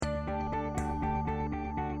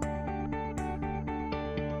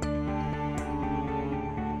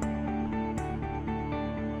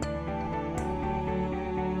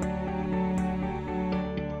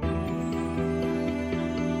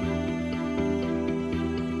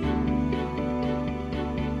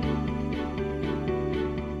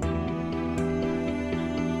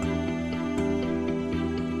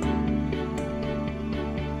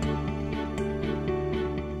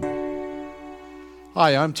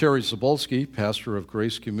Hi, I'm Terry Zabolski, pastor of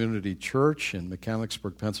Grace Community Church in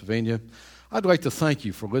Mechanicsburg, Pennsylvania. I'd like to thank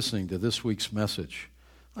you for listening to this week's message.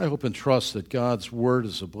 I hope and trust that God's Word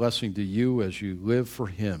is a blessing to you as you live for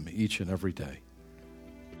Him each and every day.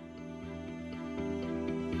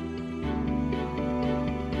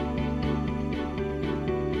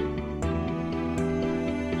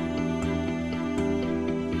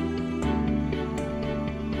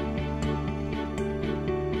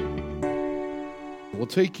 We'll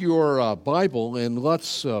take your Bible and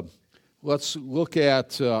let's look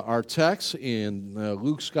at our text in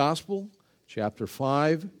Luke's Gospel, chapter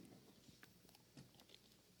 5.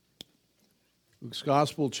 Luke's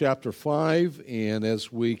Gospel, chapter 5, and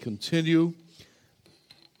as we continue,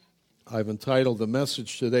 I've entitled the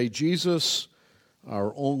message today, Jesus,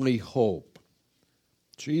 Our Only Hope.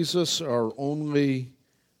 Jesus, Our Only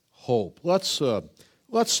Hope. Let's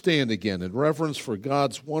stand again in reverence for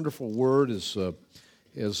God's wonderful word as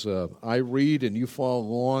I read and you follow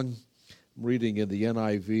along. I'm reading in the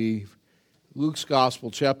NIV, Luke's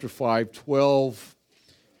Gospel, chapter 5, 12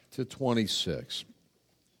 to 26.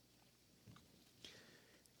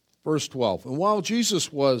 Verse 12, and while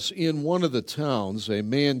Jesus was in one of the towns, a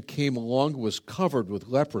man came along who was covered with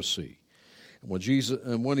leprosy.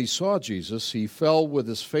 And when he saw Jesus, he fell with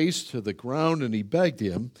his face to the ground and he begged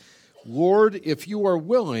him, Lord, if you are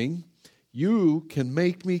willing, you can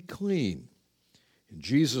make me clean. And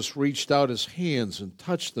Jesus reached out his hands and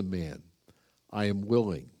touched the man. I am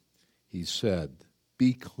willing, he said,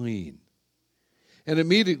 be clean. And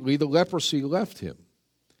immediately the leprosy left him.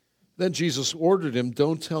 Then Jesus ordered him,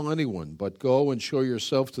 don't tell anyone, but go and show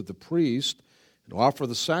yourself to the priest and offer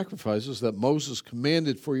the sacrifices that Moses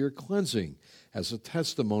commanded for your cleansing as a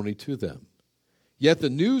testimony to them. Yet the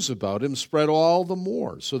news about him spread all the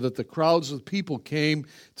more, so that the crowds of people came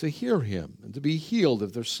to hear him and to be healed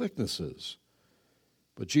of their sicknesses.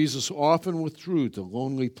 But Jesus often withdrew to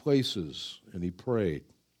lonely places, and he prayed.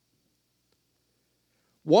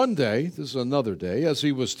 One day, this is another day, as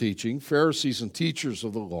he was teaching, Pharisees and teachers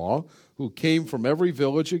of the law who came from every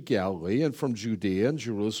village of Galilee and from Judea and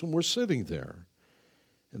Jerusalem were sitting there.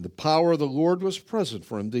 And the power of the Lord was present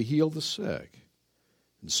for him to heal the sick.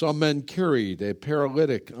 And some men carried a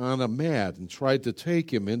paralytic on a mat and tried to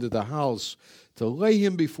take him into the house to lay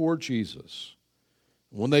him before Jesus.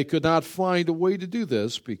 When they could not find a way to do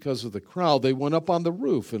this because of the crowd, they went up on the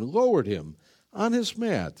roof and lowered him on his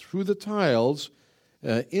mat through the tiles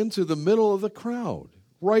into the middle of the crowd,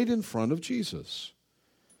 right in front of Jesus.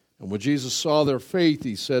 And when Jesus saw their faith,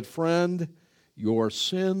 he said, friend, your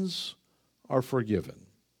sins are forgiven.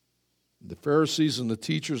 The Pharisees and the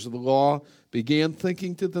teachers of the law began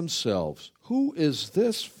thinking to themselves, who is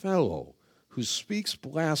this fellow who speaks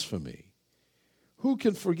blasphemy? Who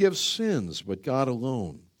can forgive sins but God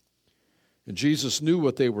alone? And Jesus knew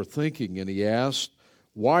what they were thinking, and he asked,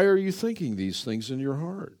 why are you thinking these things in your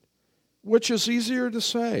heart? Which is easier to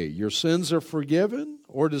say, your sins are forgiven,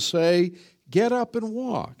 or to say, get up and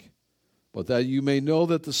walk? But that you may know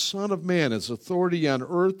that the Son of Man has authority on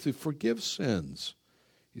earth to forgive sins.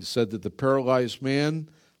 He said to the paralyzed man,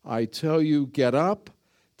 I tell you, get up,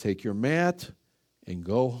 take your mat, and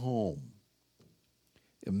go home.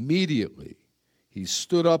 Immediately, he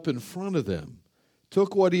stood up in front of them,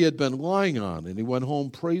 took what he had been lying on, and he went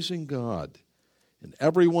home praising God. And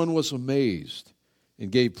everyone was amazed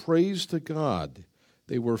and gave praise to God.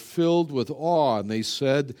 They were filled with awe, and they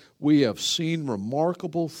said, we have seen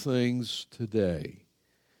remarkable things today.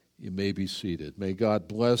 You may be seated. May God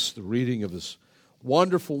bless the reading of His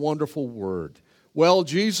wonderful, wonderful word. Well,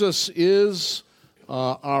 Jesus is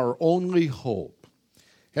our only hope.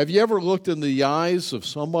 Have you ever looked in the eyes of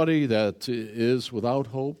somebody that is without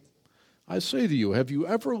hope? I say to you, have you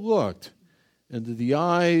ever looked into the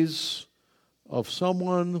eyes of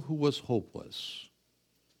someone who was hopeless?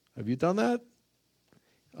 Have you done that?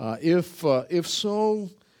 If so,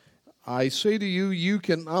 I say to you, you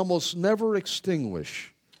can almost never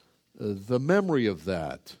extinguish the memory of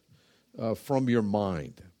that from your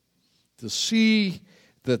mind. To see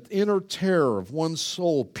that inner terror of one's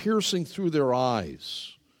soul piercing through their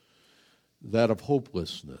eyes, that of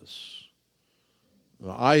hopelessness.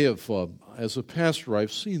 I have, as a pastor,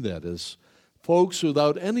 I've seen that as folks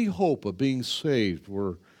without any hope of being saved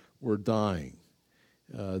were dying.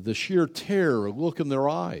 The sheer terror, look in their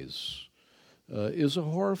eyes, is a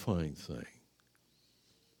horrifying thing.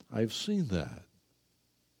 I've seen that,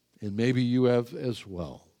 and maybe you have as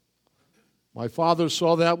well. My father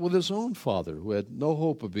saw that with his own father, who had no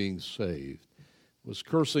hope of being saved, was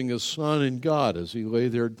cursing his son and God as he lay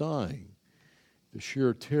there dying. The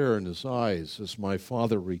sheer terror in his eyes as my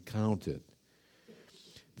father recounted.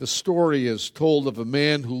 The story is told of a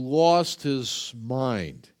man who lost his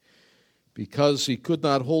mind because he could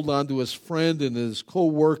not hold on to his friend and his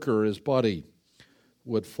co-worker, his buddy,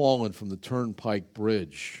 who had fallen from the Turnpike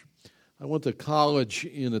Bridge. I went to college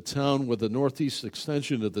in a town where the northeast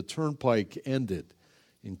extension of the Turnpike ended,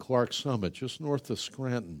 in Clark Summit, just north of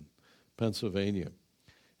Scranton, Pennsylvania.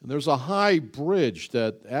 And there's a high bridge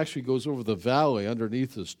that actually goes over the valley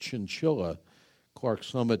underneath this Chinchilla, Clark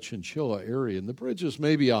Summit, Chinchilla area. And the bridge is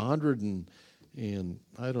maybe 30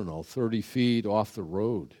 feet off the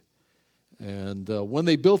road. And when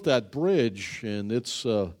they built that bridge, and it's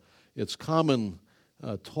common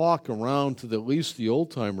talk around to at least the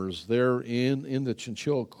old-timers there in the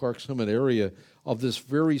Chinchilla, Clark Summit area of this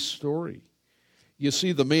very story. You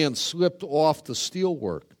see, the man slipped off the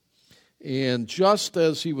steelwork. And just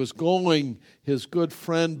as he was going, his good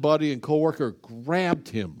friend, buddy, and coworker grabbed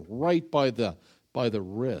him right by the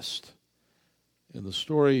wrist. And the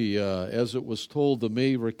story, as it was told to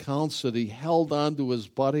me, recounts that he held on to his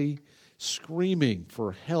buddy, screaming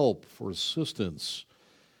for help, for assistance,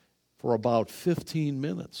 for about 15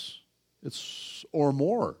 minutes, or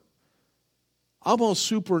more. Almost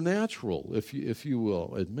supernatural, if you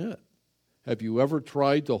will admit. Have you ever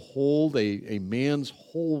tried to hold a man's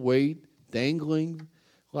whole weight dangling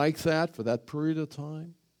like that for that period of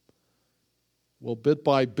time? Well, bit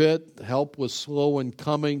by bit, help was slow in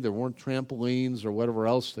coming. There weren't trampolines or whatever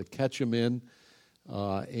else to catch him in,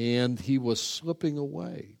 and he was slipping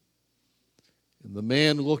away. And the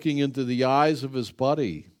man looking into the eyes of his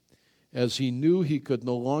buddy as he knew he could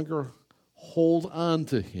no longer hold on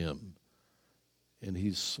to him, and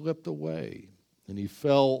he slipped away, and he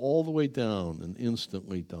fell all the way down and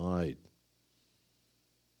instantly died.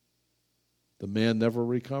 The man never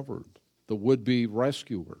recovered, the would-be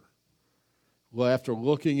rescuer. Well, after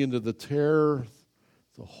looking into the terror,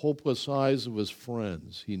 the hopeless eyes of his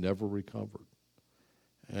friends, he never recovered.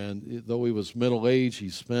 And though he was middle-aged, he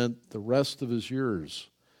spent the rest of his years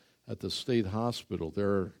at the state hospital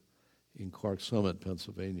there in Clark Summit,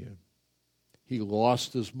 Pennsylvania. He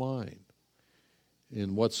lost his mind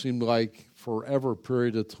in what seemed like forever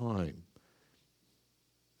period of time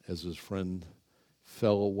as his friend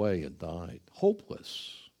fell away and died.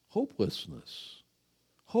 Hopelessness.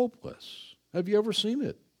 Hopeless. Have you ever seen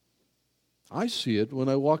it? I see it when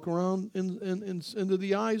I walk around into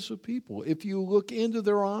the eyes of people. If you look into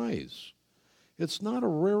their eyes, it's not a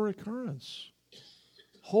rare occurrence.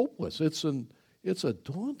 Hopeless. It's a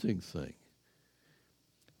daunting thing.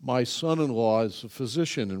 My son-in-law is a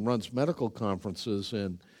physician and runs medical conferences,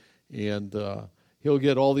 and he'll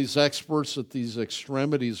get all these experts at these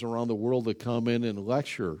extremities around the world to come in and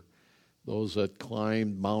lecture. Those that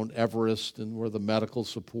climbed Mount Everest and were the medical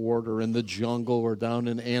support, or in the jungle, or down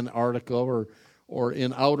in Antarctica, or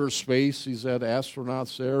in outer space. He's had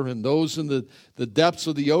astronauts there, and those in the depths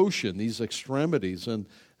of the ocean, these extremities. And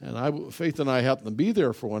Faith and I happened to be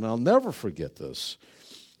there for one. I'll never forget this.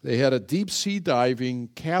 They had a deep-sea diving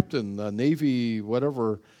captain, Navy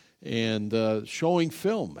whatever, and showing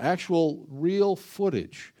film, actual real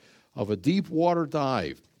footage of a deep-water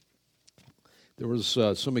dive. There was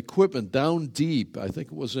some equipment down deep. I think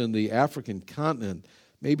it was in the African continent,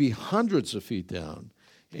 maybe hundreds of feet down.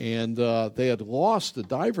 And they had lost a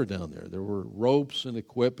diver down there. There were ropes and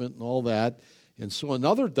equipment and all that. And so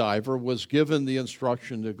another diver was given the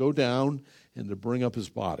instruction to go down and to bring up his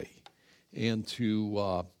body and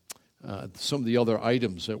to some of the other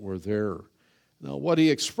items that were there. Now, what he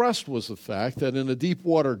expressed was the fact that in a deep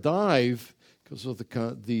water dive, because of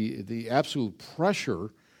the absolute pressure,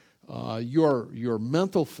 your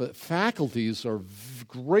mental faculties are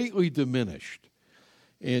greatly diminished.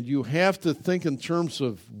 And you have to think in terms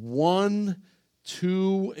of 1,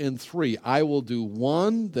 2, and 3. I will do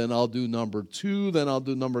 1, then I'll do number 2, then I'll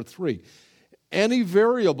do number 3. Any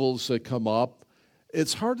variables that come up,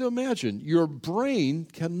 it's hard to imagine. Your brain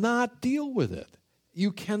cannot deal with it.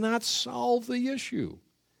 You cannot solve the issue.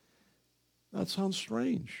 That sounds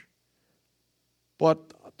strange.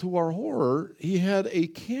 But to our horror, he had a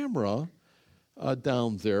camera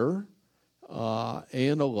down there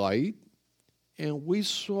and a light, and we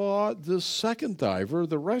saw the second diver,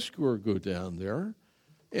 the rescuer, go down there,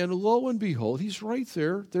 and lo and behold, he's right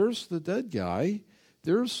there. There's the dead guy.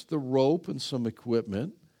 There's the rope and some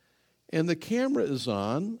equipment, and the camera is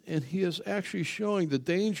on, and he is actually showing the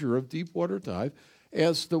danger of deep water dive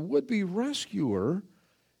as the would-be rescuer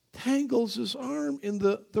tangles his arm in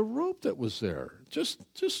the rope that was there.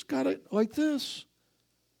 Just got it like this.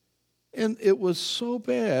 And it was so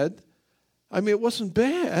bad. I mean, it wasn't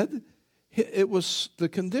bad. It was, the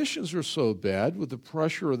conditions were so bad with the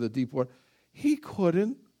pressure of the deep water. He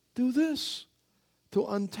couldn't do this. to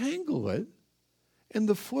untangle it. And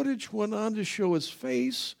the footage went on to show his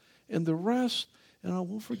face and the rest, and I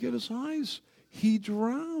won't forget his eyes. He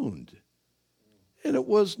drowned. And it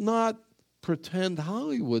was not pretend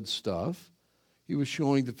Hollywood stuff. He was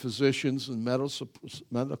showing the physicians and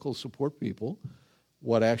medical support people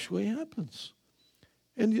what actually happens.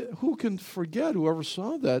 And who can forget, whoever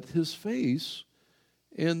saw that, his face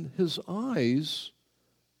and his eyes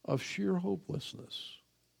of sheer hopelessness.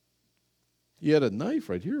 He had a knife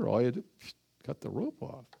right here. All he had to cut the rope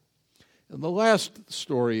off. And the last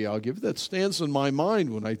story I'll give that stands in my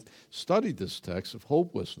mind when I studied this text of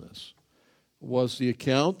hopelessness was the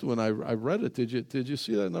account when I read it. Did you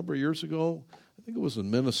see that a number of years ago? I think it was in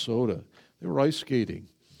Minnesota. They were ice skating,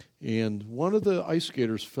 and one of the ice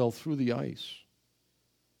skaters fell through the ice,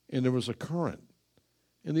 and there was a current,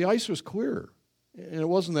 and the ice was clear, and it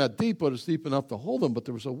wasn't that deep, but it's deep enough to hold him. But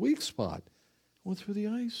there was a weak spot, went through the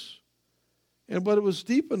ice, but it was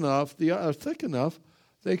deep enough, thick enough.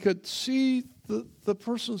 They could see the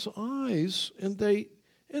person's eyes, and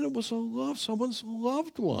it was someone's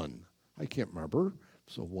loved one. I can't remember. It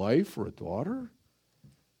was a wife or a daughter.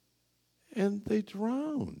 And they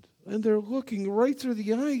drowned. And they're looking right through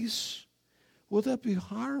the ice. Would that be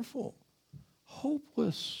horrible?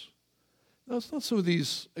 Hopeless. Now, it's not some of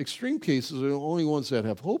these extreme cases are the only ones that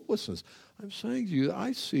have hopelessness. I'm saying to you,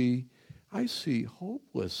 I see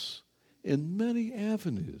hopeless in many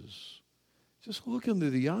avenues. Just look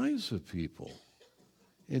into the eyes of people,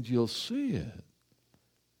 and you'll see it.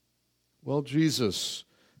 Well, Jesus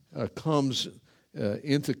comes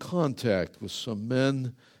into contact with some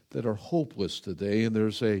men that are hopeless today, and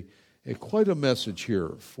there's quite a message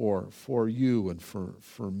here for you and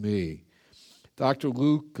for me. Dr.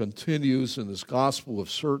 Luke continues in his Gospel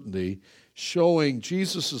of Certainty, showing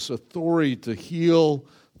Jesus' authority to heal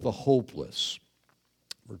the hopeless.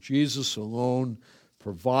 For Jesus alone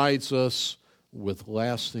provides us with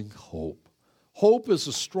lasting hope. Hope is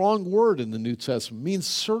a strong word in the New Testament. It means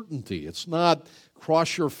certainty. It's not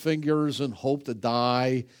cross your fingers and hope to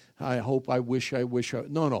die. I hope, I wish.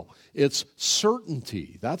 No. It's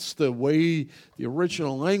certainty. That's the way the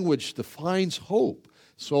original language defines hope.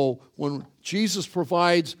 So when Jesus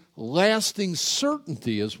provides lasting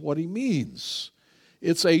certainty is what he means.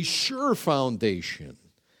 It's a sure foundation.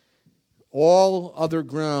 All other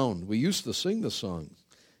ground, we used to sing the song,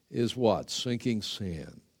 is what? Sinking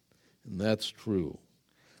sand. And that's true.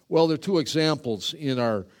 Well, there are two examples in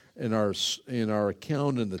our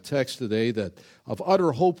account in the text today that of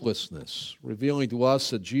utter hopelessness, revealing to us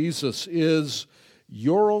that Jesus is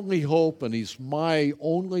your only hope and he's my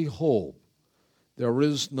only hope. There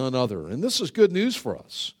is none other. And this is good news for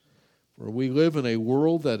us. For we live in a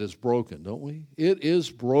world that is broken, don't we? It is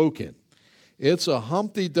broken. It's a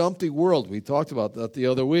Humpty Dumpty world. We talked about that the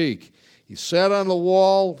other week. He sat on the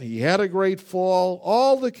wall. He had a great fall.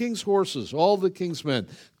 All the king's horses, all the king's men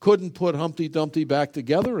couldn't put Humpty Dumpty back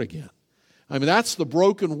together again. I mean, that's the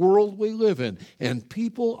broken world we live in. And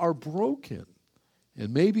people are broken.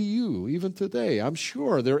 And maybe you, even today, I'm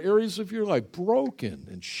sure there are areas of your life broken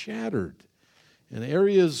and shattered. And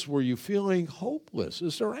areas where you're feeling hopeless.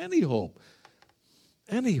 Is there any hope?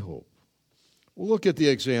 Any hope? We'll look at the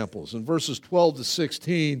examples. In verses 12 to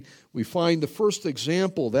 16, we find the first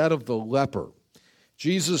example, that of the leper.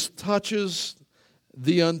 Jesus touches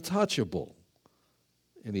the untouchable,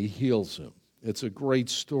 and he heals him. It's a great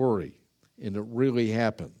story, and it really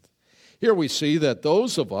happened. Here we see that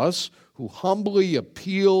those of us who humbly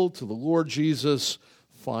appeal to the Lord Jesus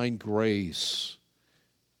find grace.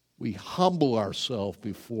 We humble ourselves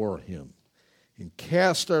before him and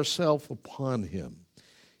cast ourselves upon him.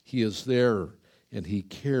 He is there, and he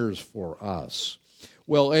cares for us.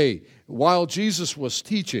 Well, while Jesus was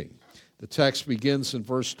teaching, the text begins in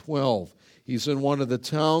verse 12. He's in one of the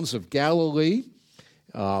towns of Galilee.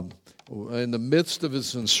 In the midst of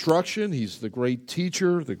his instruction, he's the great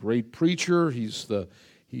teacher, the great preacher. He's the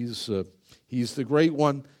great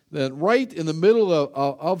one. Then right in the middle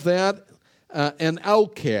of that, an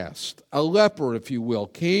outcast, a leper, if you will,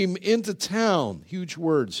 came into town. Huge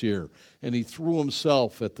words here. And he threw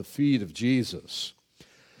himself at the feet of Jesus.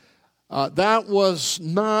 That was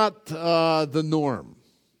not the norm.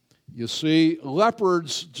 You see,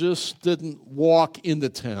 lepers just didn't walk into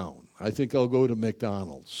town. I think I'll go to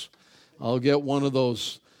McDonald's. I'll get one of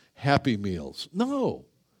those Happy Meals. No.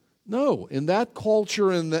 In that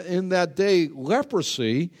culture, in that day,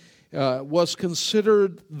 leprosy was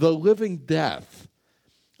considered the living death.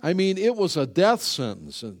 I mean, it was a death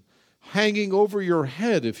sentence and hanging over your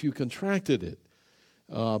head if you contracted it.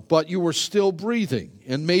 But you were still breathing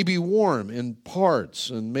and maybe warm in parts,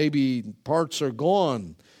 and maybe parts are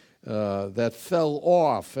gone. that fell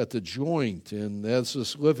off at the joint, and as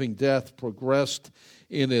this living death progressed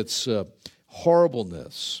in its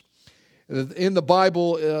horribleness. In the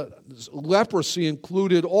Bible, leprosy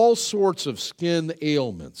included all sorts of skin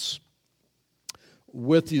ailments,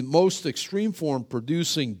 with the most extreme form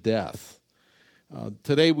producing death.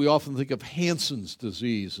 Today we often think of Hansen's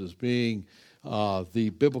disease as being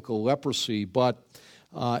the biblical leprosy, but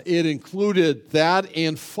it included that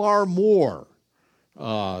and far more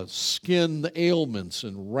skin ailments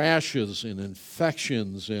and rashes and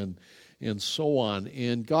infections and so on.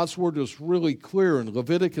 And God's word is really clear in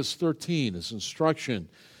Leviticus 13, his instruction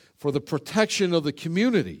for the protection of the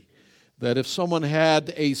community, that if someone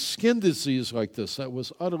had a skin disease like this that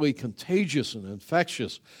was utterly contagious and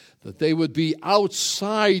infectious, that they would be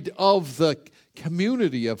outside of the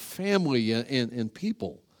community of family and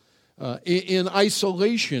people, in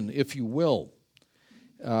isolation, if you will.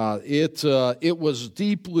 It was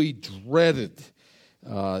deeply dreaded.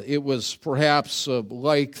 It was perhaps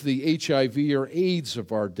like the HIV or AIDS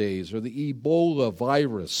of our days, or the Ebola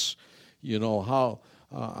virus. You know how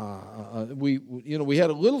we had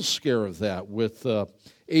a little scare of that with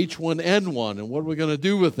H1N1, and what are we going to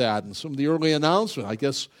do with that? And some of the early announcements, I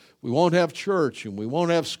guess we won't have church and we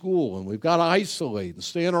won't have school and we've got to isolate and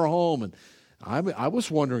stay in our home. And I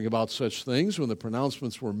was wondering about such things when the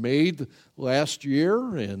pronouncements were made last year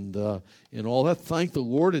and all that. Thank the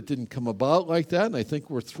Lord it didn't come about like that, and I think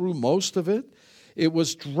we're through most of it. It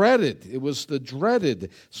was dreaded. It was the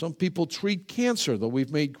dreaded. Some people treat cancer, though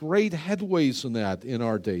we've made great headways in that in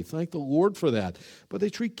our day. Thank the Lord for that. But they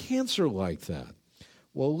treat cancer like that.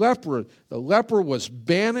 Well, the leper was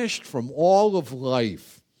banished from all of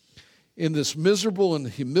life. In this miserable and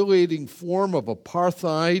humiliating form of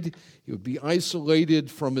apartheid, he would be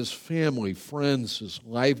isolated from his family, friends, his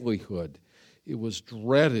livelihood. It was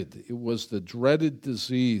dreaded. It was the dreaded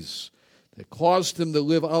disease that caused him to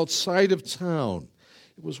live outside of town.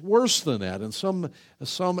 It was worse than that. And some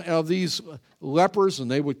of these lepers,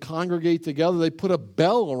 and they would congregate together, they put a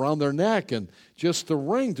bell around their neck and just to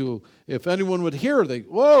ring to, if anyone would hear, they,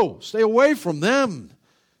 whoa, stay away from them.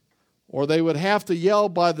 Or they would have to yell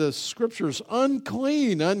by the scriptures,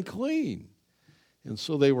 unclean, unclean. And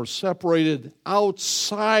so they were separated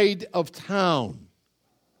outside of town.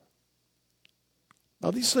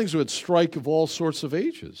 Now these things would strike of all sorts of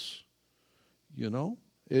ages, you know.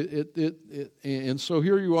 And so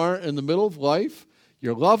here you are in the middle of life,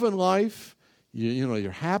 you're loving life,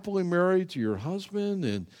 you're happily married to your husband,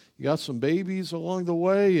 and you got some babies along the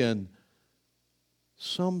way, and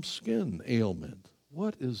some skin ailment.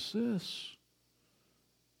 What is this?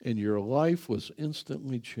 And your life was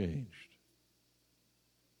instantly changed.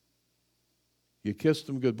 You kissed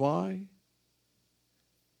them goodbye.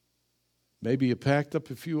 Maybe you packed up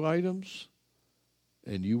a few items,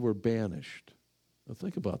 and you were banished. Now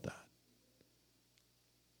think about that.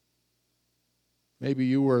 Maybe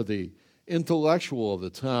you were the intellectual of the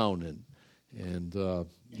town, and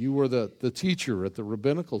you were the teacher at the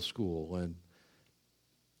rabbinical school, and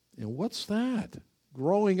what's that?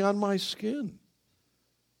 Growing on my skin.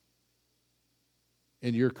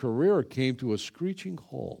 And your career came to a screeching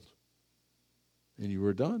halt, and you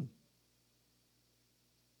were done.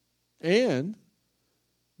 And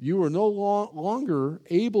you were no longer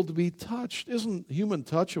able to be touched. Isn't human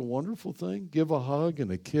touch a wonderful thing? Give a hug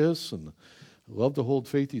and a kiss, and I love to hold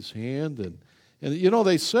Faithy's hand. And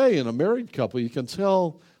they say in a married couple, you can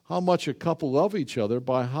tell how much a couple love each other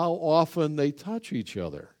by how often they touch each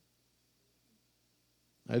other.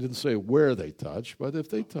 I didn't say where they touch, but if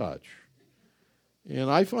they touch. And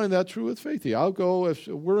I find that true with Faithy. I'll go, if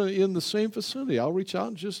we're in the same vicinity, I'll reach out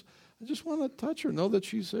and I just want to touch her, know that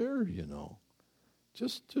she's there,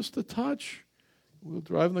 Just a touch. We'll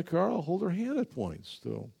drive in the car, I'll hold her hand at points.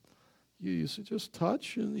 So you say just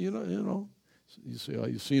touch, and you say, oh,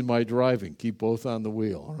 you've seen my driving, keep both on the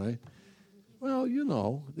wheel, all right? Well,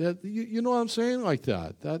 that you know what I'm saying, like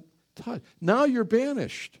that touch. Now you're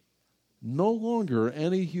banished. No longer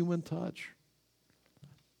any human touch.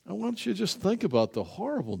 I want you to just think about the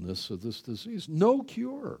horribleness of this disease. No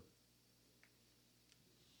cure.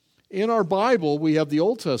 In our Bible, we have the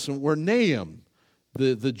Old Testament where Nahum,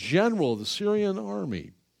 the general of the Syrian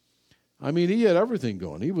army, he had everything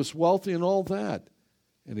going. He was wealthy and all that.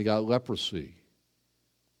 And he got leprosy.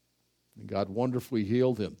 And God wonderfully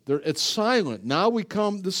healed him. It's silent. Now we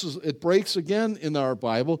come, it breaks again in our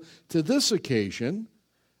Bible. To this occasion,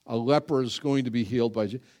 a leper is going to be healed by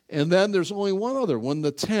Jesus. And then there's only one other,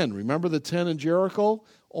 the 10. Remember the 10 in Jericho?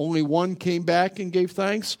 Only one came back and gave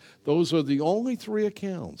thanks. Those are the only 3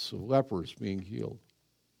 accounts of lepers being healed.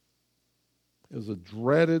 It was a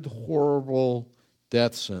dreaded, horrible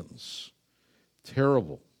Death sentence.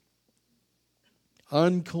 Terrible.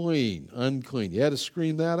 Unclean, unclean. You had to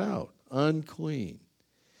scream that out. Unclean.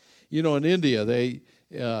 You know, in India, they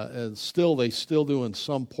still do in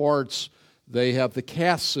some parts, they have the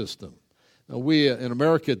caste system. Now, we in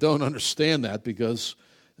America don't understand that because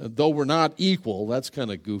though we're not equal, that's kind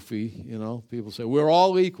of goofy, you know. People say, we're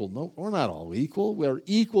all equal. No, we're not all equal. We're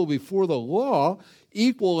equal before the law,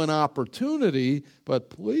 equal in opportunity, but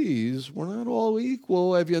please, we're not all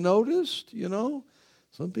equal. Have you noticed, you know?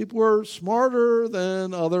 Some people are smarter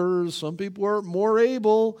than others. Some people are more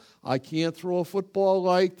able. I can't throw a football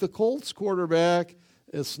like the Colts quarterback.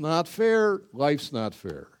 It's not fair. Life's not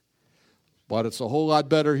fair. But it's a whole lot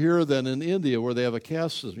better here than in India where they have a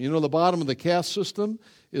caste system. You know, the bottom of the caste system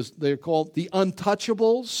is they're called the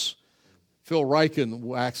untouchables. Phil Ryken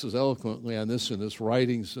waxes eloquently on this in his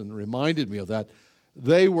writings and reminded me of that.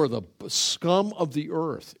 They were the scum of the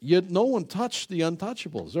earth. Yet no one touched the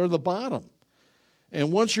untouchables. They're the bottom.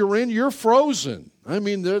 And once you're in, you're frozen. I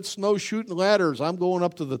mean, there's no shooting ladders. I'm going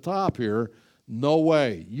up to the top here. No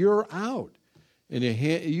way. You're out. And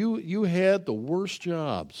you had the worst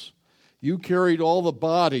jobs. You carried all the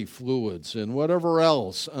body fluids and whatever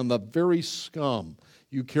else on the very scum.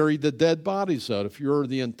 You carried the dead bodies out if you're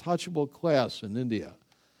the untouchable class in India.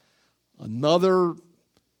 Another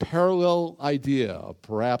parallel idea of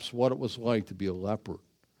perhaps what it was like to be a leper.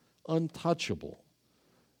 Untouchable.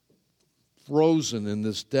 Frozen in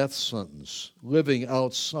this death sentence, living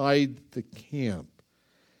outside the camp.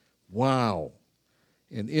 Wow.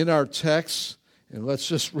 And in our text, and let's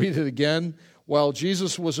just read it again, while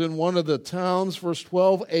Jesus was in one of the towns, verse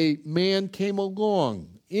 12, a man came along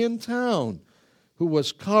in town who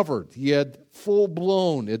was covered. He had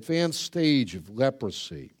full-blown, advanced stage of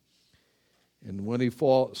leprosy. And when he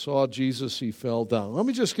saw Jesus, he fell down. Let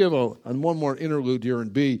me just give one more interlude here in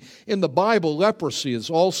B. In the Bible, leprosy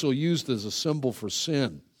is also used as a symbol for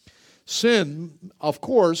sin. Sin, of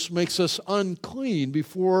course, makes us unclean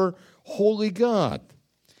before holy God.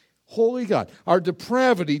 Holy God. Our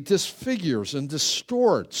depravity disfigures and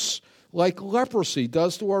distorts like leprosy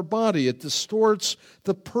does to our body. It distorts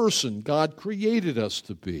the person God created us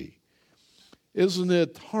to be. Isn't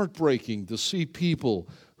it heartbreaking to see people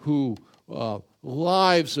who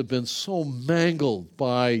lives have been so mangled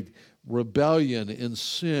by rebellion and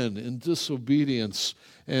sin and disobedience,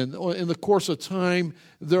 and in the course of time,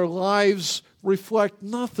 their lives reflect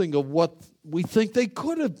nothing of what we think they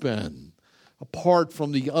could have been, apart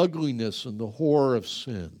from the ugliness and the horror of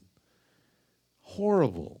sin.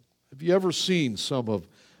 Horrible. Have you ever seen some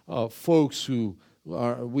of folks who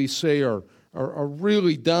we say are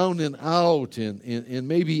really down and out and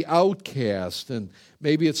maybe outcast, and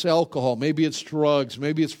maybe it's alcohol, maybe it's drugs,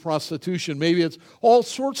 maybe it's prostitution, maybe it's all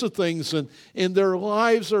sorts of things, and their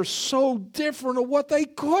lives are so different of what they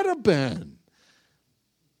could have been.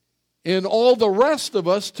 And all the rest of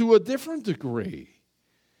us to a different degree.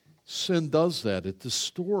 Sin does that. It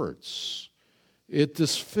distorts. It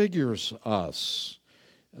disfigures us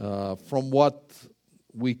from what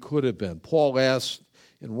we could have been. Paul asked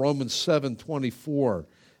in Romans 7:24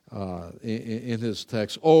 in his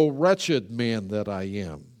text, "O wretched man that I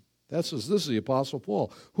am." This is the Apostle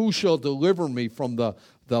Paul. "Who shall deliver me from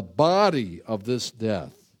the body of this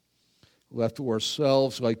death?" Left to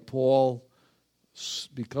ourselves, like Paul,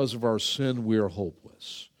 because of our sin, we are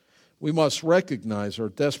hopeless. We must recognize our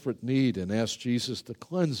desperate need and ask Jesus to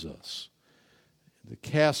cleanse us, to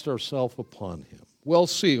cast ourselves upon him. Well,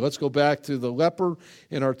 let's go back to the leper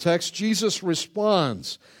in our text. Jesus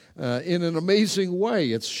responds in an amazing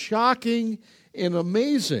way. It's shocking and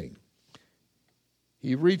amazing.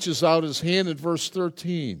 He reaches out his hand in verse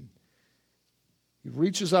 13. He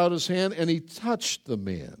reaches out his hand and he touched the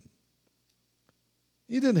man.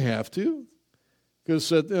 He didn't have to. Because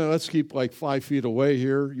said, let's keep like 5 feet away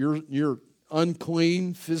here. You're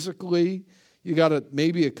unclean physically. You got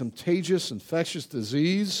maybe a contagious, infectious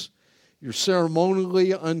disease. You're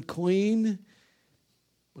ceremonially unclean.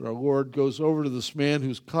 But our Lord goes over to this man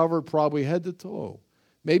who's covered probably head to toe.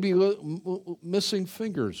 Maybe missing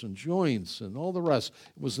fingers and joints and all the rest.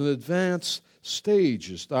 It was an advanced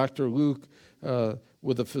stage, as Dr. Luke,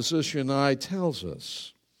 with a physician eye, tells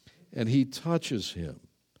us. And he touches him.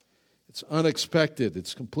 It's unexpected.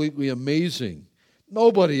 It's completely amazing.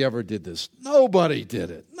 Nobody ever did this. Nobody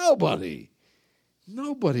did it. Nobody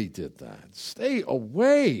did that. Stay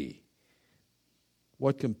away.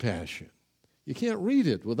 What compassion. You can't read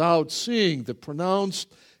it without seeing the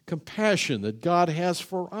pronounced compassion that God has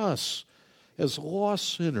for us as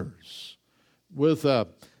lost sinners with a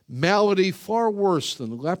malady far worse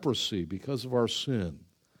than leprosy because of our sin.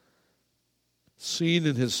 seen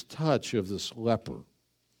in his touch of this leper,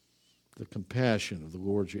 the compassion of the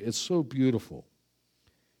Lord Jesus. It's so beautiful.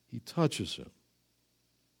 He touches him.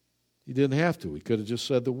 He didn't have to. He could have just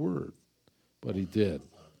said the word, but he did.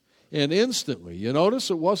 And instantly, you notice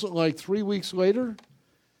it wasn't like 3 weeks later.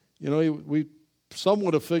 Some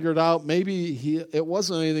would have figured out maybe it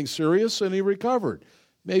wasn't anything serious and he recovered.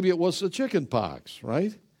 Maybe it was the chicken pox,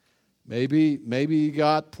 right? Maybe he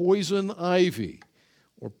got poison ivy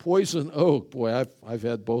or poison oak. Boy, I've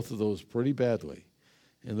had both of those pretty badly.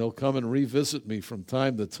 And they'll come and revisit me from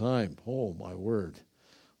time to time. Oh, my word.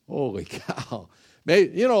 Holy cow.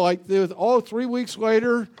 Maybe, 3 weeks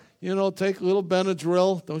later, take a little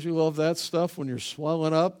Benadryl. Don't you love that stuff when you're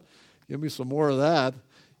swelling up? Give me some more of that,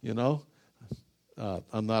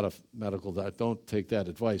 I'm not a medical doctor. Don't take that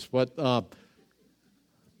advice. But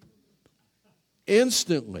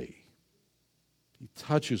instantly, he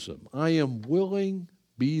touches him. I am willing,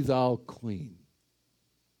 be thou clean.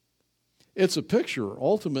 It's a picture,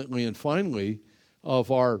 ultimately and finally,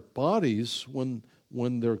 of our bodies when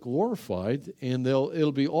they're glorified, and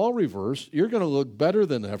it'll be all reversed. You're going to look better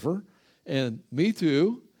than ever, and me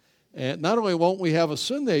too. And not only won't we have a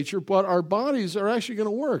sin nature, but our bodies are actually going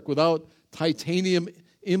to work without titanium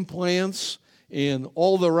implants and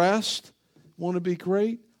all the rest. Won't it be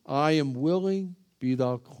great? I am willing, be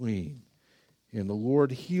thou clean. And the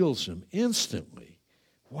Lord heals him instantly.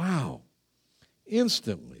 Wow.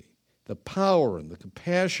 Instantly. The power and the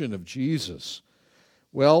compassion of Jesus.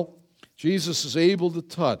 Well, Jesus is able to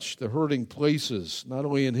touch the hurting places, not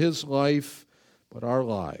only in his life, but our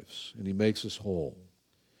lives, and he makes us whole.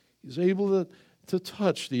 He's able to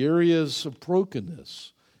touch the areas of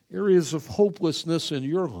brokenness, areas of hopelessness in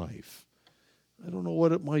your life. I don't know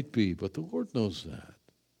what it might be, but the Lord knows that.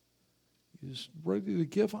 He's ready to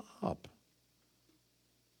give up.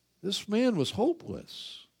 This man was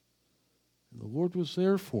hopeless, and the Lord was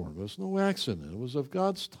there for him. It was no accident. It was of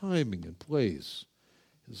God's timing and place,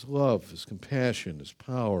 his love, his compassion, his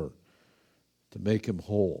power to make him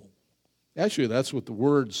whole. Actually, that's what the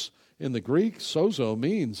words in the Greek, sozo,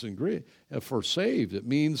 means in Greek. For saved, it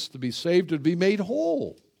means to be saved, to be made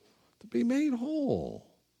whole. To be made whole.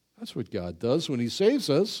 That's what God does when he saves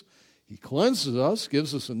us. He cleanses us,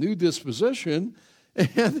 gives us a new disposition,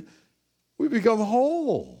 and we become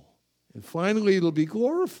whole. And finally, it'll be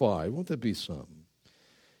glorified. Won't that be something?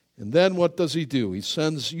 And then what does he do? He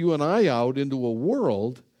sends you and I out into a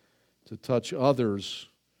world to touch others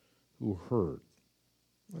who hurt.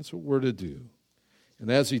 That's what we're to do.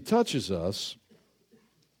 And as he touches us,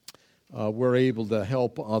 we're able to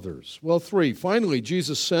help others. Well, 3, finally,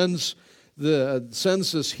 Jesus sends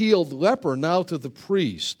this healed leper now to the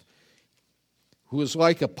priest, who is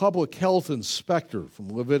like a public health inspector from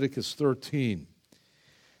Leviticus 13.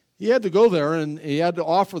 He had to go there and he had to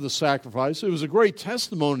offer the sacrifice. It was a great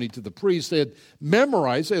testimony to the priest. They had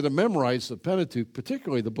to memorize the Pentateuch,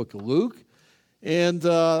 particularly the book of Luke. And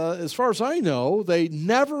as far as I know, they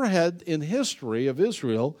never had in history of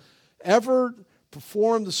Israel ever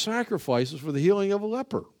performed the sacrifices for the healing of a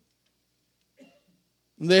leper.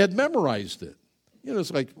 And they had memorized it.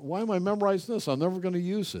 It's like, why am I memorizing this? I'm never going to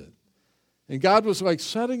use it. And God was like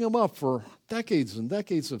setting them up for decades and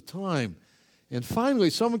decades of time. And finally,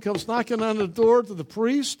 someone comes knocking on the door to the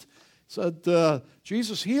priest, said,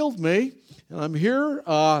 Jesus healed me, and I'm here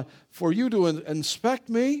for you to inspect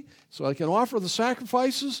me so I can offer the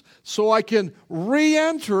sacrifices, so I can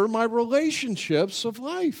re-enter my relationships of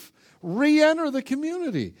life, re-enter the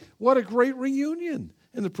community. What a great reunion.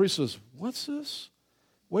 And the priest says, what's this?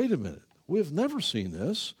 Wait a minute. We've never seen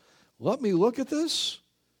this. Let me look at this.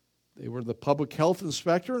 They were the public health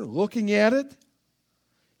inspector looking at it.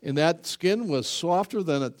 And that skin was softer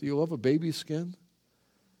than do you love a baby's skin?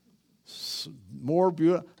 More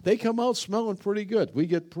beautiful. They come out smelling pretty good. We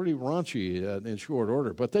get pretty raunchy in short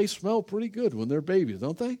order, but they smell pretty good when they're babies,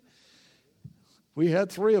 don't they? We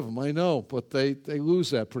had 3 of them, I know, but they lose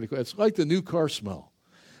that pretty quick. It's like the new car smell.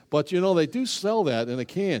 But, they do sell that in a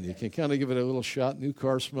can. You can kind of give it a little shot, new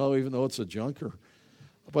car smell, even though it's a junker.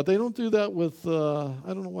 But they don't do that with, I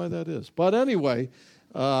don't know why that is. But anyway,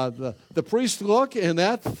 the priest looked, and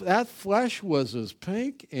that flesh was as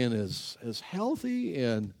pink and as healthy.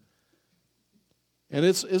 And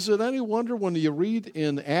is it any wonder when you read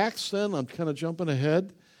in Acts then, I'm kind of jumping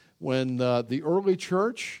ahead, when the early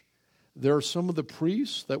church, there are some of the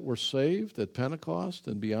priests that were saved at Pentecost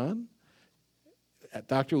and beyond.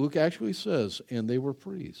 Dr. Luke actually says, and they were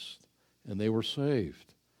priests, and they were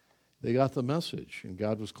saved. They got the message, and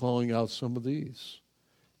God was calling out some of these.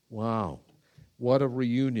 Wow, what a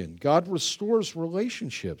reunion. God restores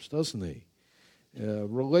relationships, doesn't he?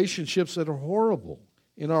 Relationships that are horrible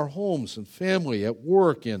in our homes and family, at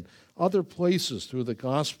work, and other places through the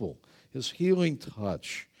gospel. His healing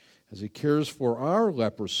touch as he cares for our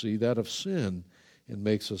leprosy, that of sin, and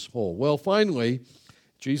makes us whole. Well, finally,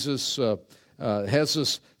 Jesus has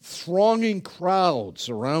this thronging crowds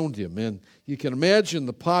around him, and you can imagine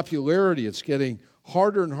the popularity. It's getting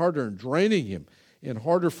harder and harder and draining him, and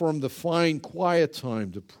harder for him to find quiet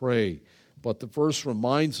time to pray. But the verse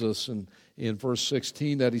reminds us in verse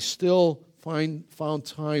 16 that he still found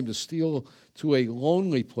time to steal to a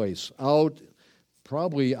lonely place,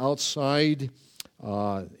 probably outside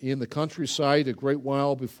in the countryside a great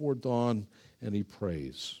while before dawn, and he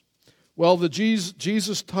prays. Well,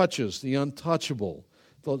 Jesus touches the untouchable,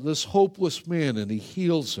 this hopeless man, and he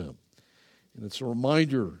heals him. And it's a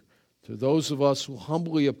reminder to those of us who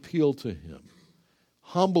humbly appeal to him,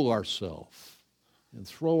 humble ourselves, and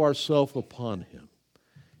throw ourselves upon him.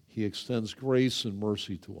 He extends grace and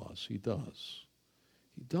mercy to us. He does.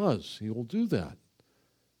 He does. He will do that.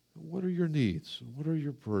 What are your needs? What are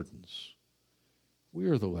your burdens? We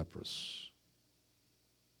are the leprous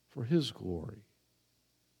for his glory,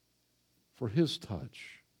 for his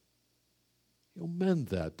touch. He'll mend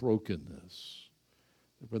that brokenness.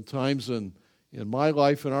 There have been times in my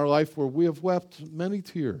life, in our life, where we have wept many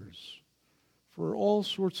tears for all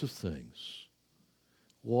sorts of things.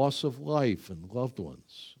 Loss of life and loved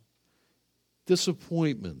ones,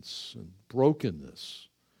 disappointments and brokenness.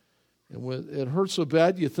 And when it hurts so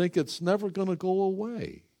bad, you think it's never going to go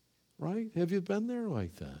away, right? Have you been there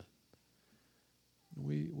like that?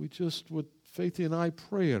 We just, with Faithy and I,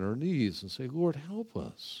 pray on our knees and say, Lord, help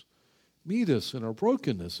us. Meet us in our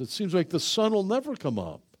brokenness. It seems like the sun will never come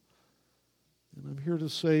up. And I'm here to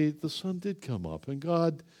say the sun did come up, and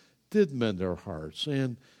God did mend our hearts.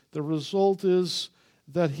 And the result is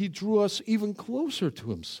that he drew us even closer to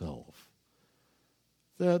himself.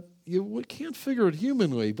 That we can't figure it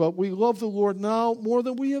humanly, but we love the Lord now more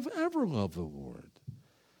than we have ever loved the Lord.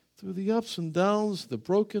 Through the ups and downs, the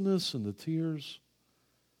brokenness and the tears,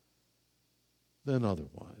 than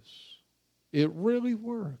otherwise. It really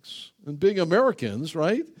works. And being Americans,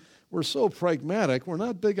 right, we're so pragmatic. We're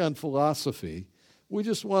not big on philosophy. We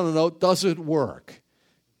just want to know, does it work?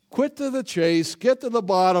 Quit to the chase, get to the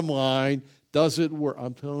bottom line. Does it work?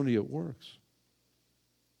 I'm telling you, it works.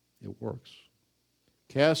 It works.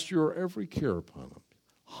 Cast your every care upon him.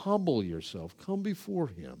 Humble yourself. Come before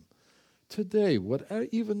him. Today,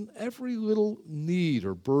 even every little need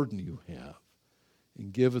or burden you have,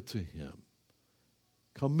 and give it to him.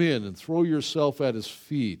 Come in and throw yourself at his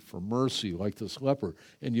feet for mercy like this leper,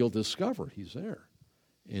 and you'll discover he's there,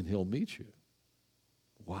 and he'll meet you.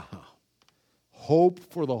 Wow. Hope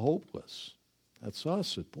for the hopeless. That's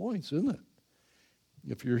us at points, isn't it?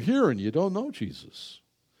 If you're here and you don't know Jesus,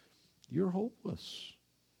 you're hopeless.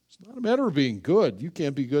 It's not a matter of being good. You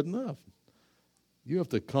can't be good enough. You have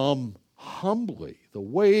to come humbly. The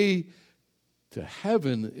way to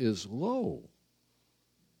heaven is low,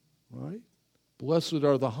 right? Blessed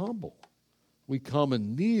are the humble. We come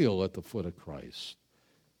and kneel at the foot of Christ.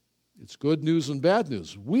 It's good news and bad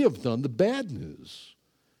news. We have done the bad news,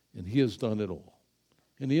 and he has done it all.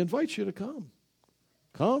 And he invites you to come.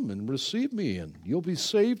 Come and receive me, and you'll be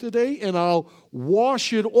saved today, and I'll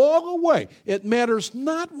wash it all away. It matters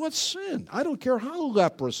not what sin. I don't care how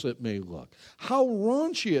leprous it may look, how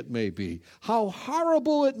raunchy it may be, how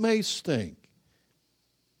horrible it may stink.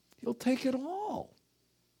 He'll take it all.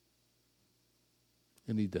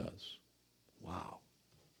 And he does. Wow.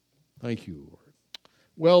 Thank you, Lord.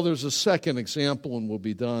 Well, there's a second example, and we'll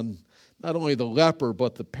be done. Not only the leper,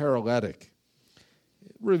 but the paralytic.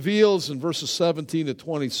 It reveals in verses 17 to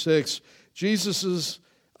 26 Jesus'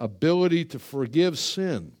 ability to forgive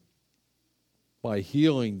sin by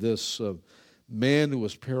healing this man who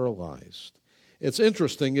was paralyzed. It's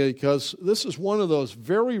interesting because this is one of those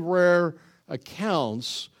very rare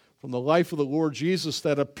accounts from the life of the Lord Jesus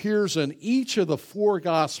that appears in each of the four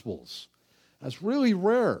Gospels. That's really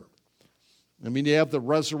rare. I mean, you have the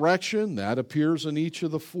resurrection, that appears in each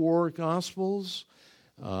of the four Gospels.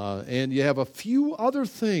 And you have a few other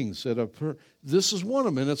things that appear. This is one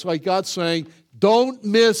of them. And it's like God saying, don't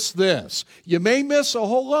miss this. You may miss a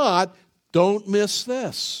whole lot. Don't miss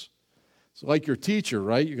this. It's like your teacher,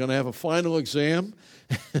 right? You're going to have a final exam,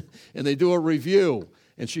 and they do a review.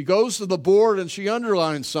 And she goes to the board and she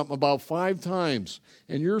underlines something about 5 times.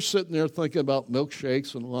 And you're sitting there thinking about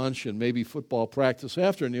milkshakes and lunch and maybe football practice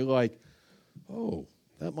after. And you're like, oh,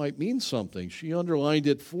 that might mean something. She underlined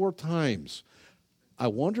it 4 times. I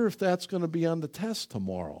wonder if that's going to be on the test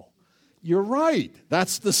tomorrow. You're right.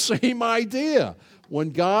 That's the same idea.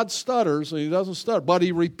 when God stutters, and he doesn't stutter, but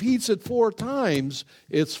he repeats it 4 times,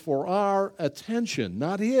 it's for our attention,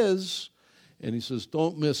 not his. And he says,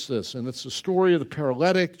 don't miss this. And it's the story of the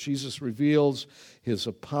paralytic. Jesus reveals his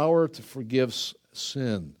power to forgive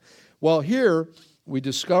sin. Well, here we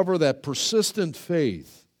discover that persistent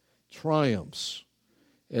faith triumphs.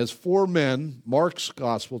 As 4 men, Mark's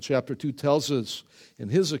Gospel, chapter 2, tells us in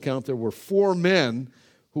his account there were 4 men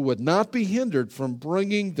who would not be hindered from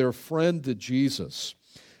bringing their friend to Jesus.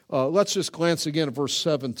 Let's just glance again at verse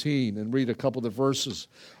 17 and read a couple of the verses.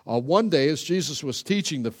 One day, as Jesus was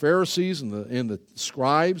teaching, the Pharisees and the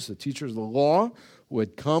scribes, the teachers of the law, who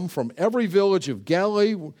had come from every village of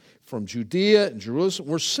Galilee, from Judea and Jerusalem,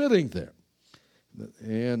 were sitting there.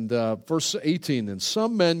 And verse 18, and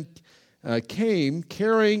some men came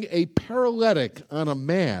carrying a paralytic on a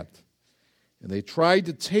mat, and they tried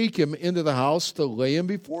to take him into the house to lay him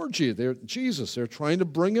before Jesus. They're trying to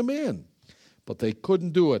bring him in, but they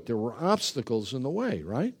couldn't do it. There were obstacles in the way,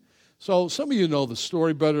 right? So some of you know the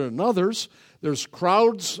story better than others. There's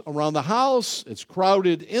crowds around the house. It's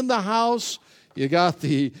crowded in the house. You got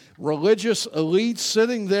the religious elite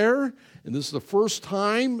sitting there, and this is the first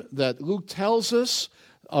time that Luke tells us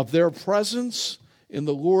of their presence in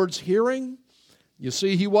the Lord's hearing. You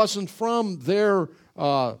see, he wasn't from their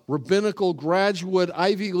rabbinical graduate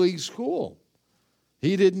Ivy League school.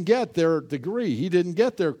 He didn't get their degree. He didn't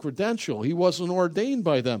get their credential. He wasn't ordained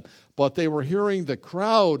by them. But they were hearing the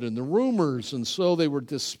crowd and the rumors, and so they were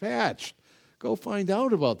dispatched. Go find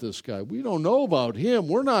out about this guy. We don't know about him.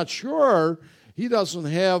 We're not sure. He doesn't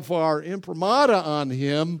have our imprimatur on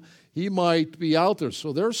him. He might be out there.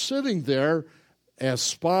 So they're sitting there as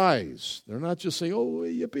spies. They're not just saying, oh,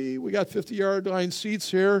 yippee, we got 50-yard line seats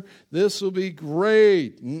here. This will be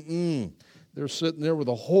great. They're sitting there with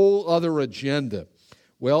a whole other agenda.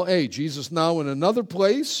 Well, Jesus now in another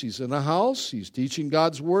place. He's in a house. He's teaching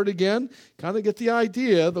God's word again. Kind of get the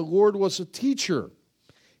idea. The Lord was a teacher.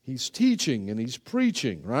 He's teaching and he's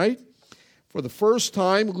preaching, right? For the first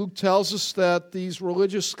time, Luke tells us that these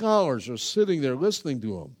religious scholars are sitting there listening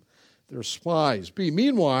to him. They're spies.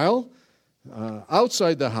 Meanwhile,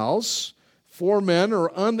 outside the house, 4 men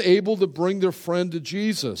are unable to bring their friend to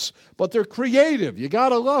Jesus. But they're creative. You got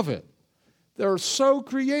to love it. They're so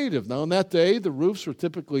creative. Now, in that day, the roofs were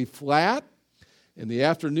typically flat. In the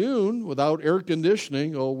afternoon, without air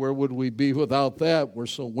conditioning, oh, where would we be without that? We're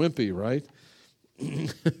so wimpy, right?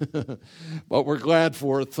 But we're glad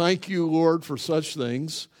for it. Thank you, Lord, for such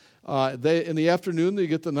things. In the afternoon, they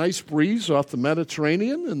get the nice breeze off the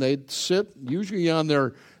Mediterranean, and they'd sit usually on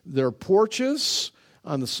their porches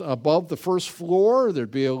above the first floor.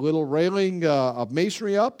 There'd be a little railing of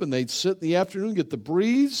masonry up, and they'd sit in the afternoon, get the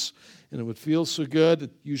breeze, and it would feel so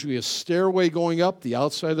good. Usually a stairway going up the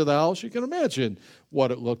outside of the house. You can imagine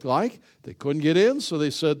what it looked like. They couldn't get in, so they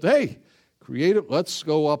said, hey, creative, let's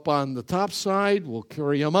go up on the top side. We'll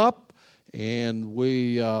carry them up, and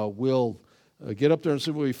we will get up there and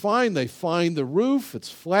see what we find. They find the roof. It's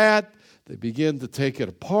flat. They begin to take it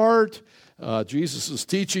apart. Jesus is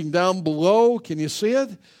teaching down below. Can you see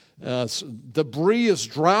it? Debris is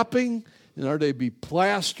dropping. And are they be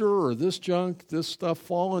plaster or this junk, this stuff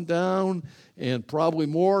falling down, and probably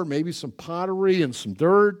more, maybe some pottery and some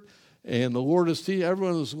dirt. And the Lord is teaching.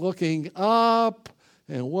 Everyone is looking up,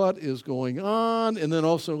 and what is going on? And then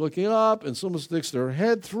also looking up, and someone sticks their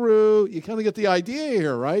head through. You kind of get the idea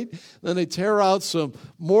here, right? Then they tear out some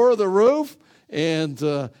more of the roof. And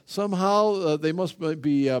somehow they must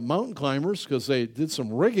be mountain climbers because they did some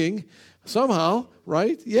rigging somehow,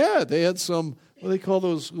 right? Yeah, they had some, what do they call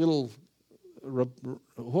those little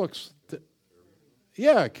hooks?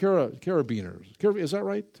 Yeah, carabiners. Is that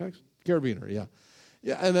right, Tex? Carabiner, yeah.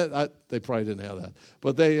 Yeah, and they probably didn't have that.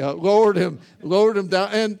 But they lowered him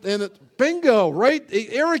down, and bingo, right?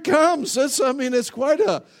 Here he comes. It's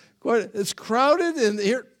crowded, and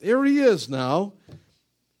here he is now.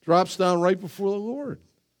 Drops down right before the Lord.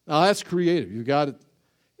 Now that's creative. You got it.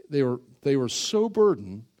 They were so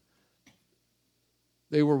burdened.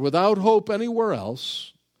 They were without hope anywhere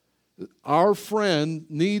else. Our friend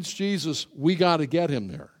needs Jesus. We got to get him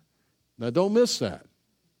there. Now don't miss that.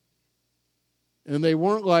 And they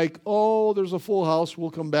weren't like, oh, there's a full house. We'll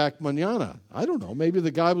come back mañana. I don't know. Maybe the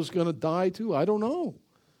guy was going to die too. I don't know.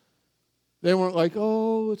 They weren't like,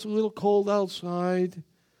 oh, it's a little cold outside.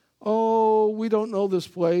 Oh, we don't know this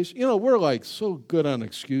place. You know, we're like so good on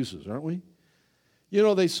excuses, aren't we? You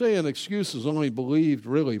know, they say an excuse is only believed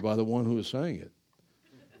really by the one who is saying it.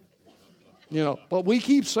 You know, but we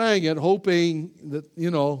keep saying it hoping that,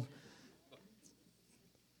 you know,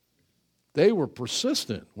 they were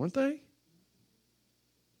persistent, weren't they?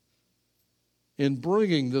 In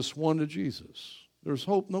bringing this one to Jesus. There's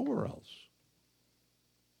hope nowhere else.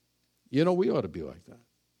 You know, we ought to be like that.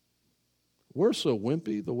 We're so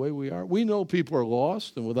wimpy the way we are. We know people are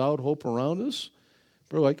lost and without hope around us.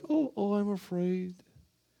 We're like, oh, I'm afraid.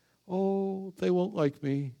 Oh, they won't like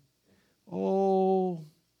me. Oh,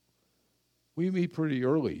 we meet pretty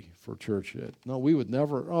early for church. No, we would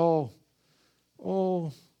never. Oh.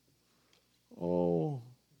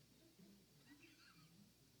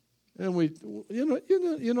 And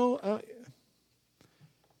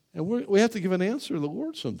and we have to give an answer to the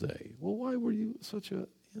Lord someday. Well, why were you such a,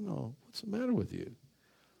 what's the matter with you?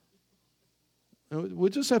 And we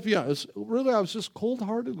just have to be honest. Really, I was just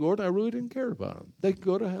cold-hearted, Lord. I really didn't care about them. They could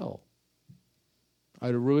go to hell. I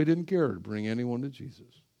really didn't care to bring anyone to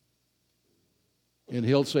Jesus. And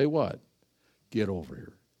he'll say what? Get over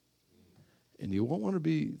here. And you won't want to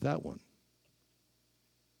be that one.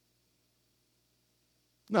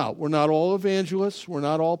 Now, we're not all evangelists. We're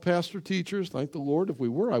not all pastor teachers. Thank the Lord. If we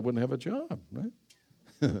were, I wouldn't have a job, right?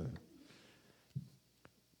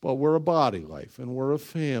 But we're a body life, and we're a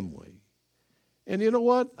family. And you know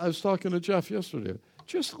what? I was talking to Jeff yesterday.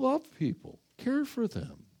 Just love people. Care for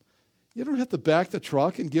them. You don't have to back the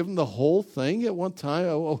truck and give them the whole thing at one time.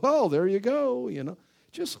 Oh, well, there you go.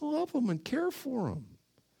 Just love them and care for them.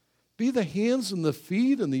 Be the hands and the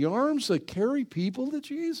feet and the arms that carry people to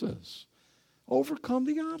Jesus. Overcome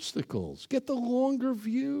the obstacles. Get the longer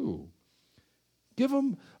view. Give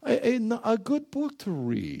them a good book to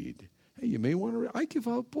read. Hey, you may want to read. I give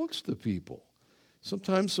out books to people.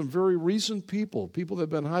 Sometimes some very recent people that have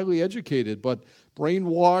been highly educated but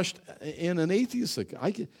brainwashed and an atheistic.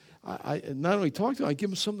 I not only talk to them, I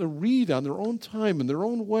give them something to read on their own time in their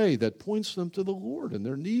own way that points them to the Lord and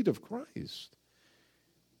their need of Christ.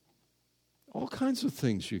 All kinds of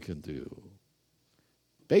things you can do.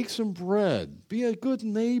 Bake some bread. Be a good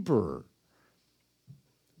neighbor.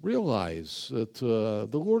 Realize that the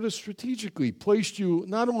Lord has strategically placed you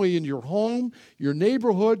not only in your home, your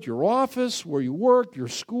neighborhood, your office, where you work, your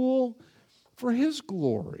school, for His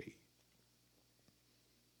glory.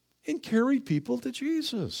 And carry people to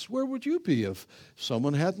Jesus. Where would you be if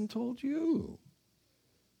someone hadn't told you?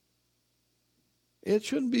 It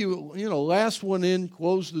shouldn't be, last one in,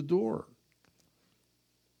 close the door.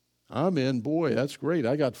 I'm in. Boy, that's great.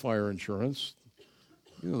 I got fire insurance.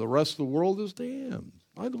 The rest of the world is damned.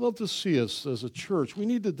 I'd love to see us as a church. We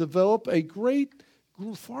need to develop a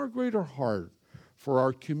far greater heart for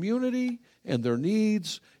our community and their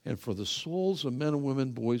needs and for the souls of men and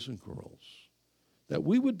women, boys and girls. That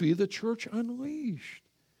we would be the church unleashed.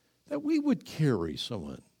 That we would carry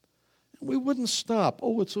someone. We wouldn't stop.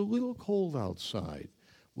 Oh, it's a little cold outside.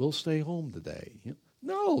 We'll stay home today.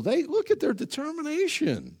 No, they look at their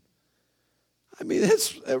determination. I mean,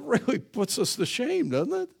 it really puts us to shame,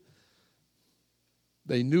 doesn't it?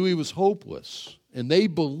 They knew he was hopeless, and they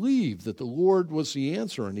believed that the Lord was the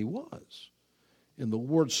answer, and he was. And the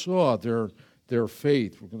Lord saw their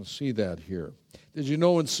faith. We're going to see that here. Did you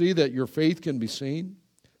know and see that your faith can be seen?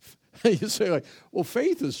 You say, well,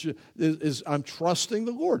 faith is I'm trusting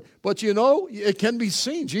the Lord. But it can be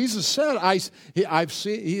seen. Jesus said, He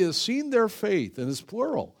has seen their faith, and it's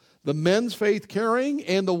plural. The men's faith carrying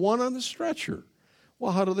and the one on the stretcher.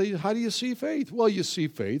 Well, how do you see faith? Well, you see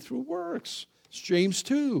faith through works. It's James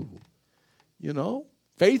 2.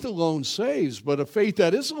 Faith alone saves, but a faith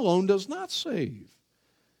that is alone does not save.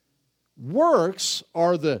 Works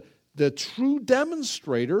are the true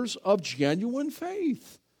demonstrators of genuine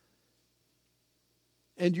faith.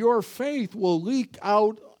 And your faith will leak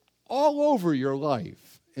out all over your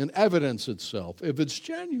life and evidence itself if it's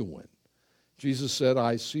genuine. Jesus said,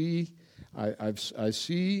 I see,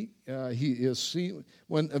 he is seen.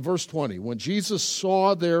 Verse 20, when Jesus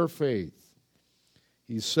saw their faith,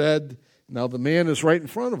 he said, now the man is right in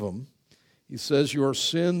front of him, he says, your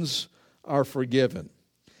sins are forgiven.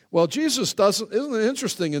 Well, Jesus isn't it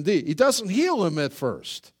interesting indeed? He doesn't heal him at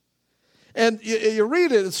first. And you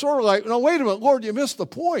read it, it's sort of like, no, wait a minute, Lord, you missed the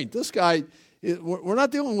point. This guy, we're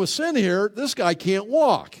not dealing with sin here. This guy can't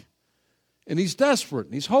walk. And he's desperate,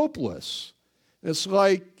 and he's hopeless. It's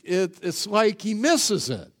like he misses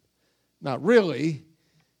it. Not really.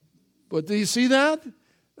 But do you see that?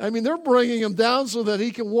 I mean, they're bringing him down so that he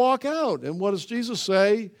can walk out. And what does Jesus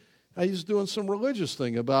say? He's doing some religious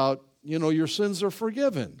thing about, your sins are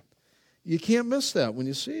forgiven. You can't miss that when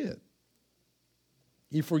you see it.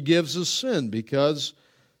 He forgives his sin because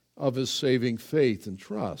of his saving faith and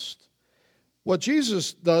trust. What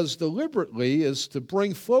Jesus does deliberately is to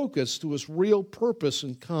bring focus to his real purpose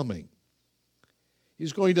in coming.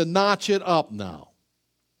 He's going to notch it up now.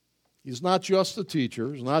 He's not just the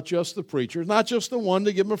teacher. He's not just the preacher. He's not just the one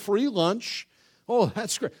to give him a free lunch Oh,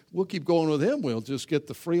 that's great. We'll keep going with him. We'll just get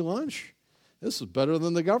the free lunch. This is better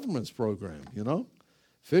than the government's program,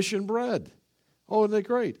 Fish and bread. Oh, isn't that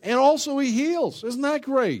great? And also he heals. Isn't that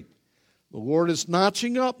great? The Lord is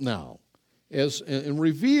notching up now and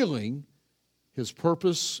revealing his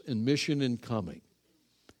purpose and mission in coming.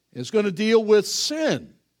 He's going to deal with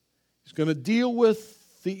sin. He's going to deal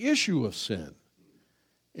with the issue of sin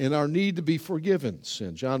and our need to be forgiven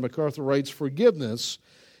sin. John MacArthur writes, forgiveness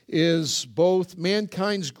is both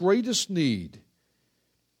mankind's greatest need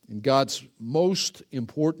and God's most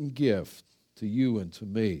important gift to you and to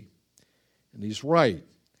me. And he's right.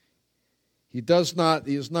 He is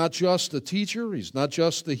not just a teacher, he's not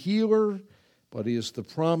just the healer, but he is the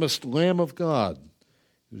promised Lamb of God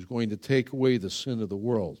who's going to take away the sin of the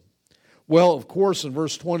world. Well, of course, in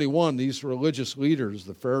verse 21, these religious leaders,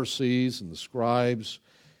 the Pharisees and the scribes,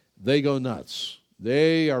 they go nuts.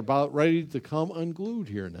 They are about ready to come unglued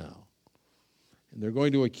here now. And they're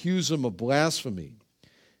going to accuse him of blasphemy,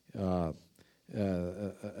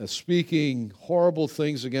 speaking horrible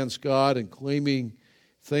things against God and claiming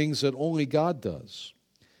things that only God does.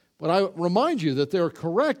 But I remind you that they're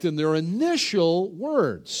correct in their initial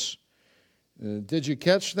words. Did you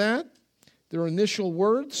catch that? Their initial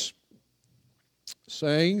words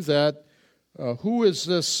saying that, who is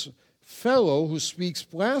this fellow who speaks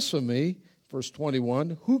blasphemy? Verse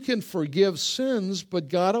 21, who can forgive sins but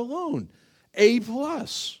God alone? A+.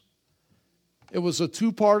 It was a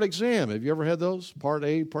two-part exam. Have you ever had those? Part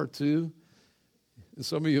A, part 2? And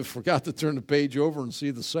some of you forgot to turn the page over and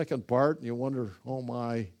see the second part, and you wonder, oh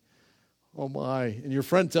my. And your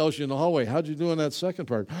friend tells you in the hallway, how'd you do in that second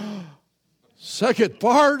part? Second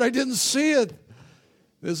part? I didn't see it.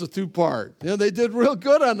 This is a two-part. They did real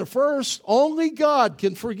good on the first. Only God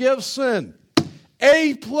can forgive sin.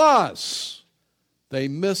 A+. They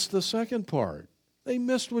missed the second part. They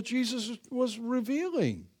missed what Jesus was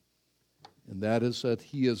revealing. And that is that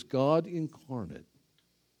he is God incarnate.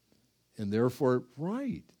 And therefore,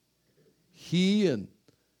 right, he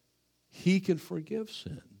can forgive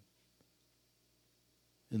sin.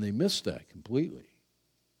 And they missed that completely.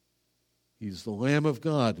 He's the Lamb of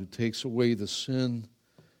God who takes away the sin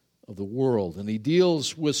of the world. And he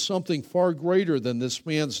deals with something far greater than this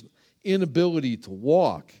man's inability to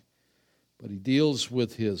walk. But he deals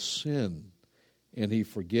with his sin, and he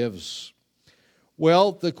forgives.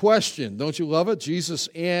 Well, the question, don't you love it? Jesus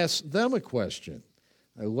asked them a question.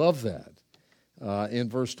 I love that. In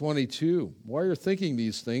verse 22, while you're thinking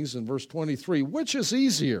these things, in verse 23, which is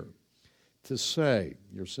easier to say,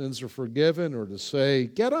 your sins are forgiven, or to say,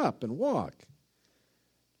 get up and walk?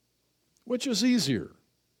 Which is easier?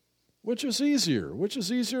 Which is easier? Which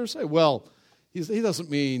is easier to say? Well, he doesn't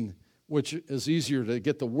mean which is easier to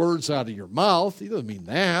get the words out of your mouth. He doesn't mean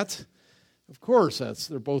that. Of course,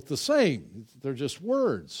 they're both the same. They're just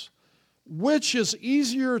words. Which is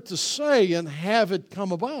easier to say and have it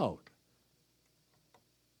come about?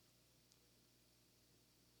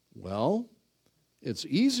 Well, it's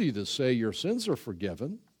easy to say your sins are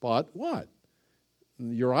forgiven, but what?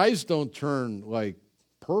 Your eyes don't turn like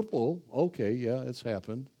purple. Okay, yeah, it's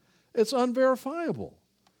happened. It's unverifiable.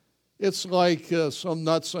 It's like some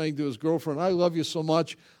nut saying to his girlfriend, I love you so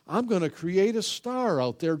much, I'm going to create a star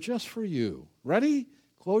out there just for you. Ready?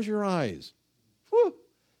 Close your eyes. Whew.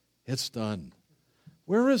 It's done.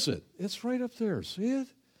 Where is it? It's right up there. See it?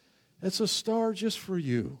 It's a star just for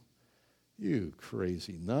you. You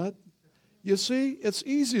crazy nut. You see, it's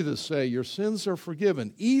easy to say your sins are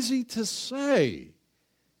forgiven. Easy to say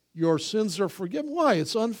your sins are forgiven. Why?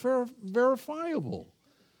 It's unverifiable.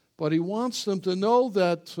 But he wants them to know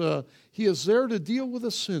that he is there to deal with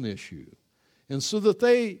a sin issue. And so that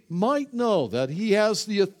they might know that he has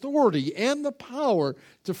the authority and the power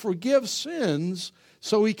to forgive sins.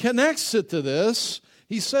 So he connects it to this.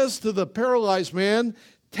 He says to the paralyzed man,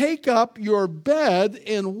 take up your bed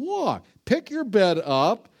and walk. Pick your bed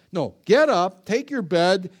up. No, get up, take your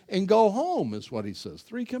bed, and go home, is what he says.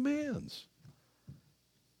 3 commands.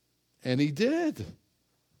 And he did.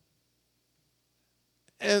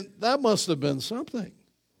 And that must have been something.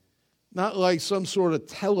 Not like some sort of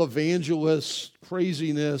televangelist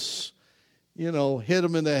craziness, hit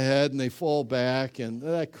them in the head and they fall back. And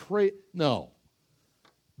that no.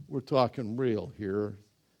 We're talking real here.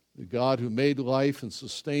 The God who made life and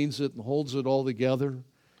sustains it and holds it all together,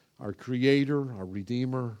 our Creator, our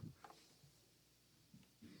Redeemer,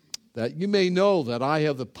 that you may know that I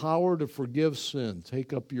have the power to forgive sin.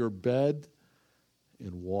 Take up your bed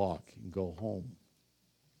and walk and go home.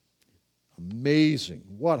 Amazing.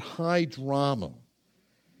 What high drama.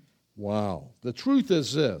 Wow. The truth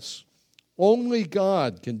is this. Only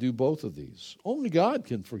God can do both of these. Only God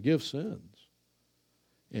can forgive sins.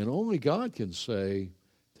 And only God can say,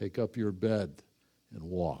 take up your bed and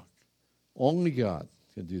walk. Only God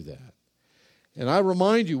can do that. And I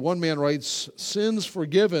remind you, one man writes, sins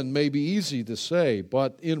forgiven may be easy to say,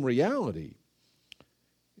 but in reality,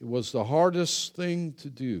 it was the hardest thing to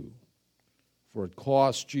do, for it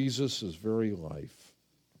cost Jesus his very life.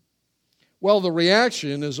 Well, the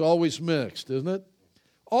reaction is always mixed, isn't it?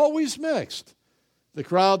 Always mixed. The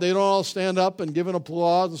crowd, they don't all stand up and give an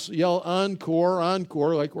applause, yell encore,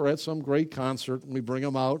 encore, like we're at some great concert, and we bring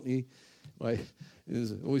him out, and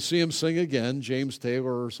we see him sing again, James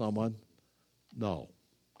Taylor or someone. No.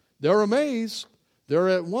 They're amazed. They're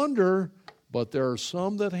at wonder, but there are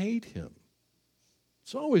some that hate him.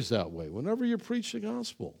 It's always that way whenever you preach the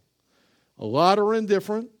gospel. A lot are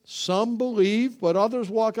indifferent. Some believe, but others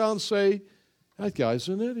walk out and say, that guy's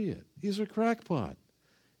an idiot. He's a crackpot.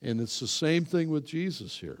 And it's the same thing with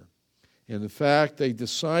Jesus here. And in fact, they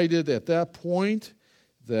decided at that point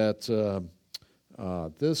that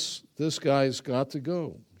this guy's got to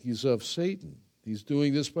go. He's of Satan. He's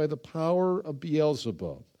doing this by the power of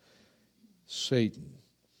Beelzebub, Satan.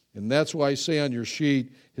 And that's why I say on your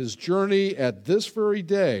sheet, his journey at this very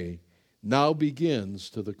day now begins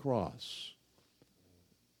to the cross.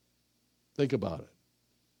 Think about it.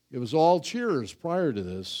 It was all cheers prior to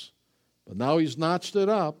this, but now he's notched it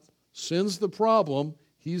up. Sin's the problem.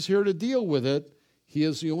 He's here to deal with it. He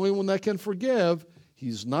is the only one that can forgive.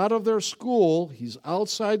 He's not of their school. He's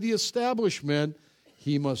outside the establishment.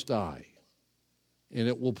 He must die. And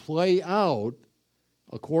it will play out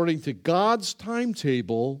according to God's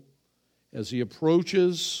timetable as he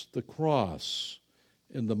approaches the cross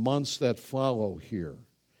in the months that follow here.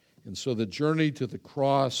 And so the journey to the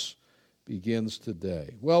cross begins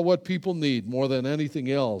today. Well, what people need more than anything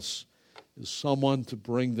else is someone to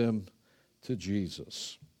bring them to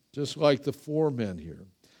Jesus, just like the four men here.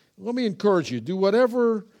 Let me encourage you, do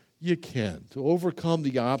whatever you can to overcome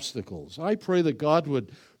the obstacles. I pray that God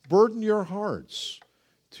would burden your hearts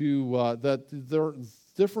to that there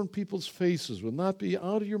different people's faces would not be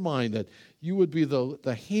out of your mind, that you would be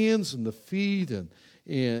the hands and the feet and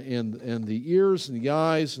the ears and the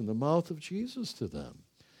eyes and the mouth of Jesus to them,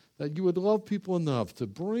 that you would love people enough to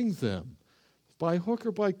bring them by hook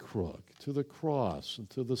or by crook to the cross and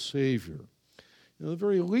to the Savior. The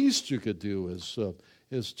very least you could do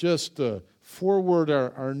is just forward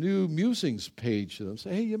our new musings page to them.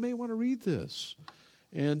 Say, hey, you may want to read this.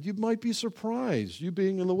 And you might be surprised, you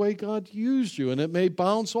being in the way God used you. And it may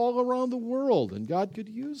bounce all around the world, and God could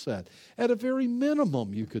use that. At a very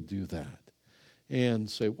minimum, you could do that. And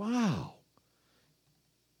say, wow.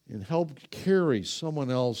 And help carry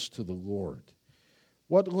someone else to the Lord.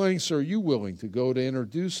 What lengths are you willing to go to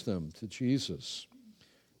introduce them to Jesus?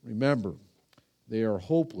 Remember, they are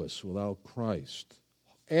hopeless without Christ.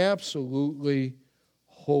 Absolutely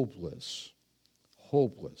hopeless.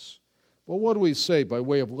 Hopeless. Well, what do we say by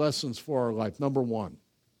way of lessons for our life? Number one,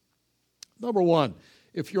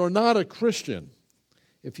 if you're not a Christian,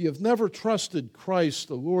 if you have never trusted Christ,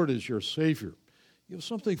 the Lord, as your Savior, you have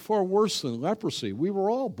something far worse than leprosy. We were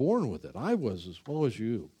all born with it. I was as well as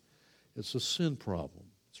you. It's a sin problem.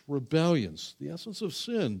 It's rebellion. The essence of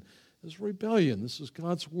sin is rebellion. This is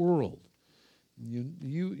God's world.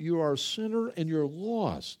 You are a sinner and you're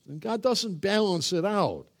lost. And God doesn't balance it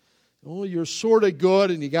out. Oh, you're sort of good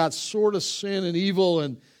and you got sort of sin and evil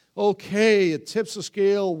and okay, it tips the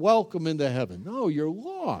scale, welcome into heaven. No, you're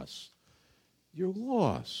lost. You're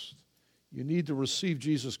lost. You need to receive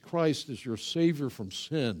Jesus Christ as your Savior from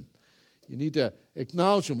sin. You need to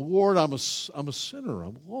acknowledge Him. Lord, I'm a sinner.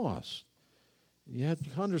 I'm lost. You have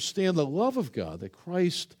to understand the love of God, that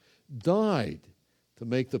Christ died to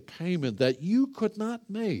make the payment that you could not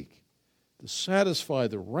make, to satisfy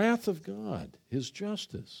the wrath of God, His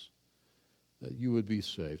justice, that you would be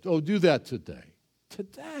saved. Oh, do that today.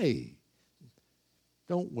 Today.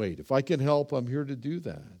 Don't wait. If I can help, I'm here to do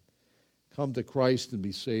that. Come to Christ and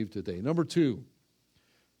be saved today. Number two,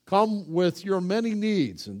 come with your many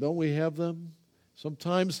needs. And don't we have them?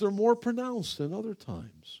 Sometimes they're more pronounced than other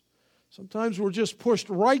times. Sometimes we're just pushed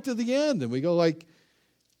right to the end and we go like,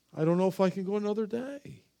 I don't know if I can go another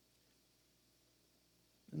day.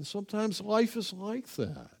 And sometimes life is like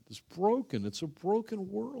that. It's broken. It's a broken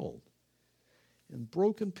world. And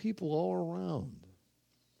broken people all around.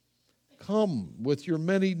 Come with your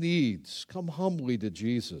many needs. Come humbly to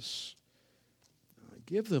Jesus.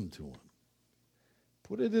 Give them to Him.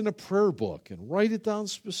 Put it in a prayer book and write it down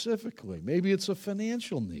specifically. Maybe it's a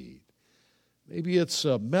financial need. Maybe it's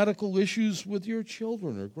medical issues with your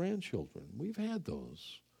children or grandchildren. We've had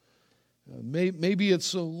those. Maybe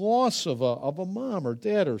it's a loss of a mom or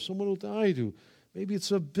dad or someone who died who Maybe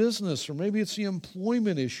it's a business, or maybe it's the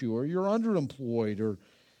employment issue, or you're underemployed,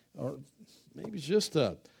 or maybe it's just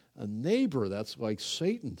a neighbor that's like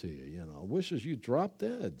Satan to you, wishes you dropped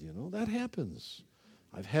dead, that happens.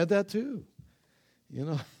 I've had that too,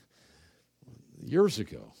 years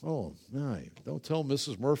ago. Oh, my, don't tell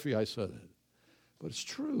Mrs. Murphy I said it. But it's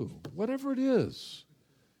true. Whatever it is,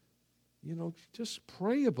 just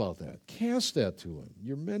pray about that. Cast that to him.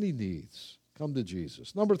 Your many needs. Come to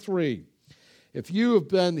Jesus. Number 3, if you have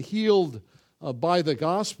been healed by the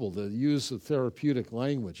gospel, to use the therapeutic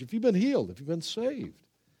language, if you've been healed, if you've been saved,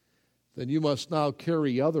 then you must now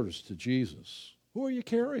carry others to Jesus. Who are you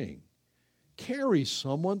carrying? Carry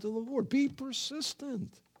someone to the Lord. Be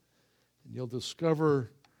persistent. And you'll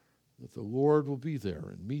discover that the Lord will be there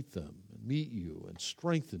and meet them and meet you and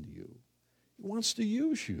strengthen you. He wants to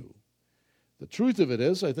use you. The truth of it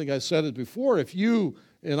is, I think I said it before, if you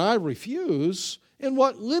and I refuse, in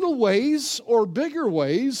what little ways or bigger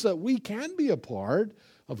ways that we can be a part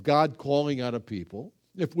of God calling out a people,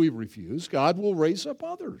 if we refuse, God will raise up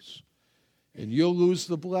others. And you'll lose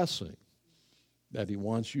the blessing that he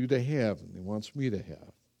wants you to have and he wants me to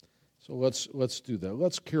have. So let's do that.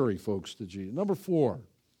 Let's carry folks to Jesus. Number 4,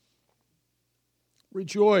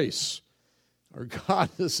 rejoice. Our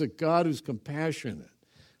God is a God who's compassionate.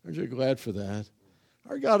 Aren't you glad for that?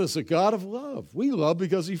 Our God is a God of love. We love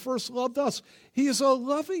because he first loved us. He is a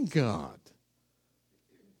loving God.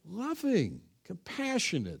 Loving,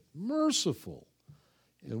 compassionate, merciful.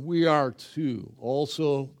 And we are too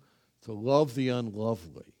also to love the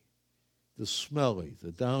unlovely, the smelly,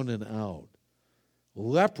 the down and out.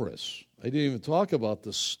 Leprous. I didn't even talk about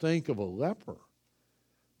the stink of a leper.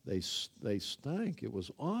 They stank. It was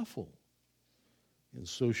awful. And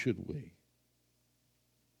so should we.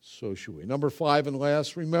 So should we. Number 5 and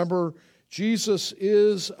last, remember, Jesus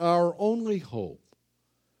is our only hope.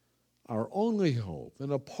 Our only hope.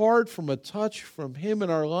 And apart from a touch from him in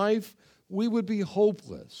our life, we would be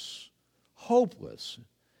hopeless. Hopeless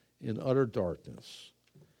in utter darkness.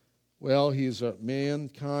 Well, he's a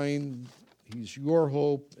mankind. He's your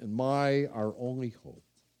hope and our only hope.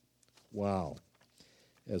 Wow.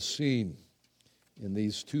 As seen in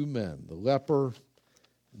these 2 men, the leper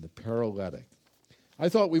and the paralytic. I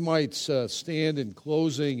thought we might stand in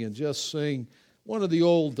closing and just sing one of the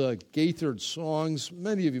old Gaitherd songs.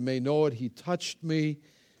 Many of you may know it. He Touched Me.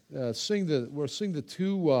 We'll sing the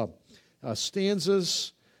 2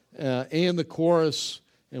 stanzas and the chorus,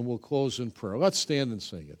 and we'll close in prayer. Let's stand and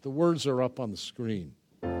sing it. The words are up on the screen.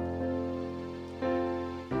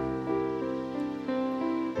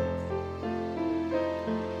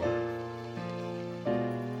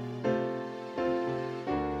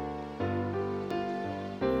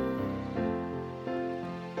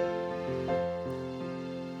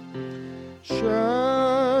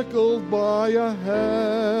 Shackled by a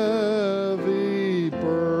heavy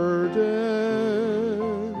burden,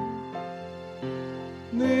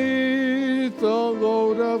 'neath the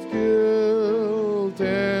load of guilt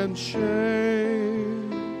and shame,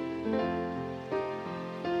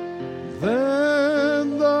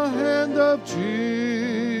 then the hand of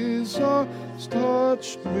Jesus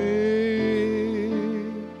touched me,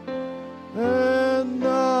 and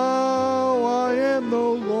now I am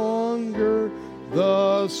no longer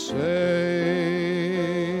the same.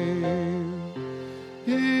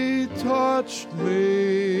 He touched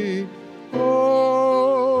me,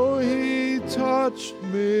 oh, he touched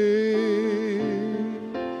me,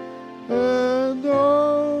 and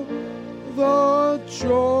oh, the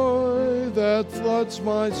joy that floods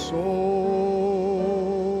my soul.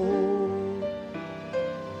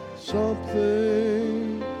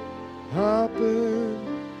 Something happened,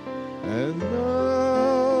 and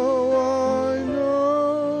now I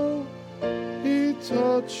know he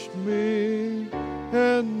touched me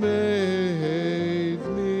and made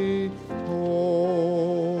me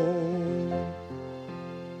whole.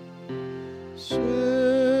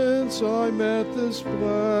 Since I met this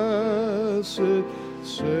blessed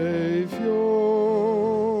Savior,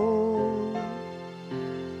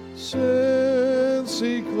 since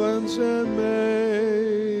he cleansed and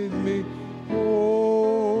made me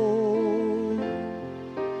whole,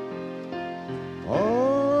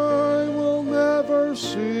 I will never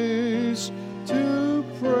cease to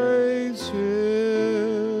praise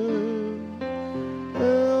him.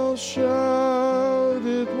 I'll shout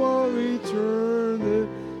it while eternity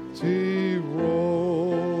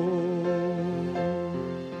rolls.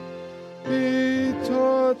 He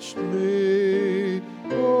touched me,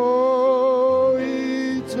 oh,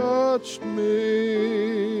 he touched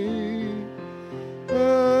me,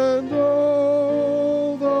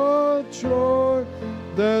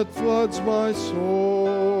 floods my soul.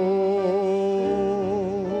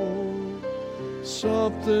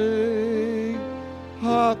 Something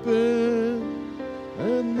happened,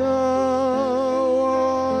 and now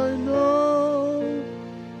I know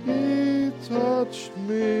He touched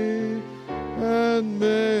me.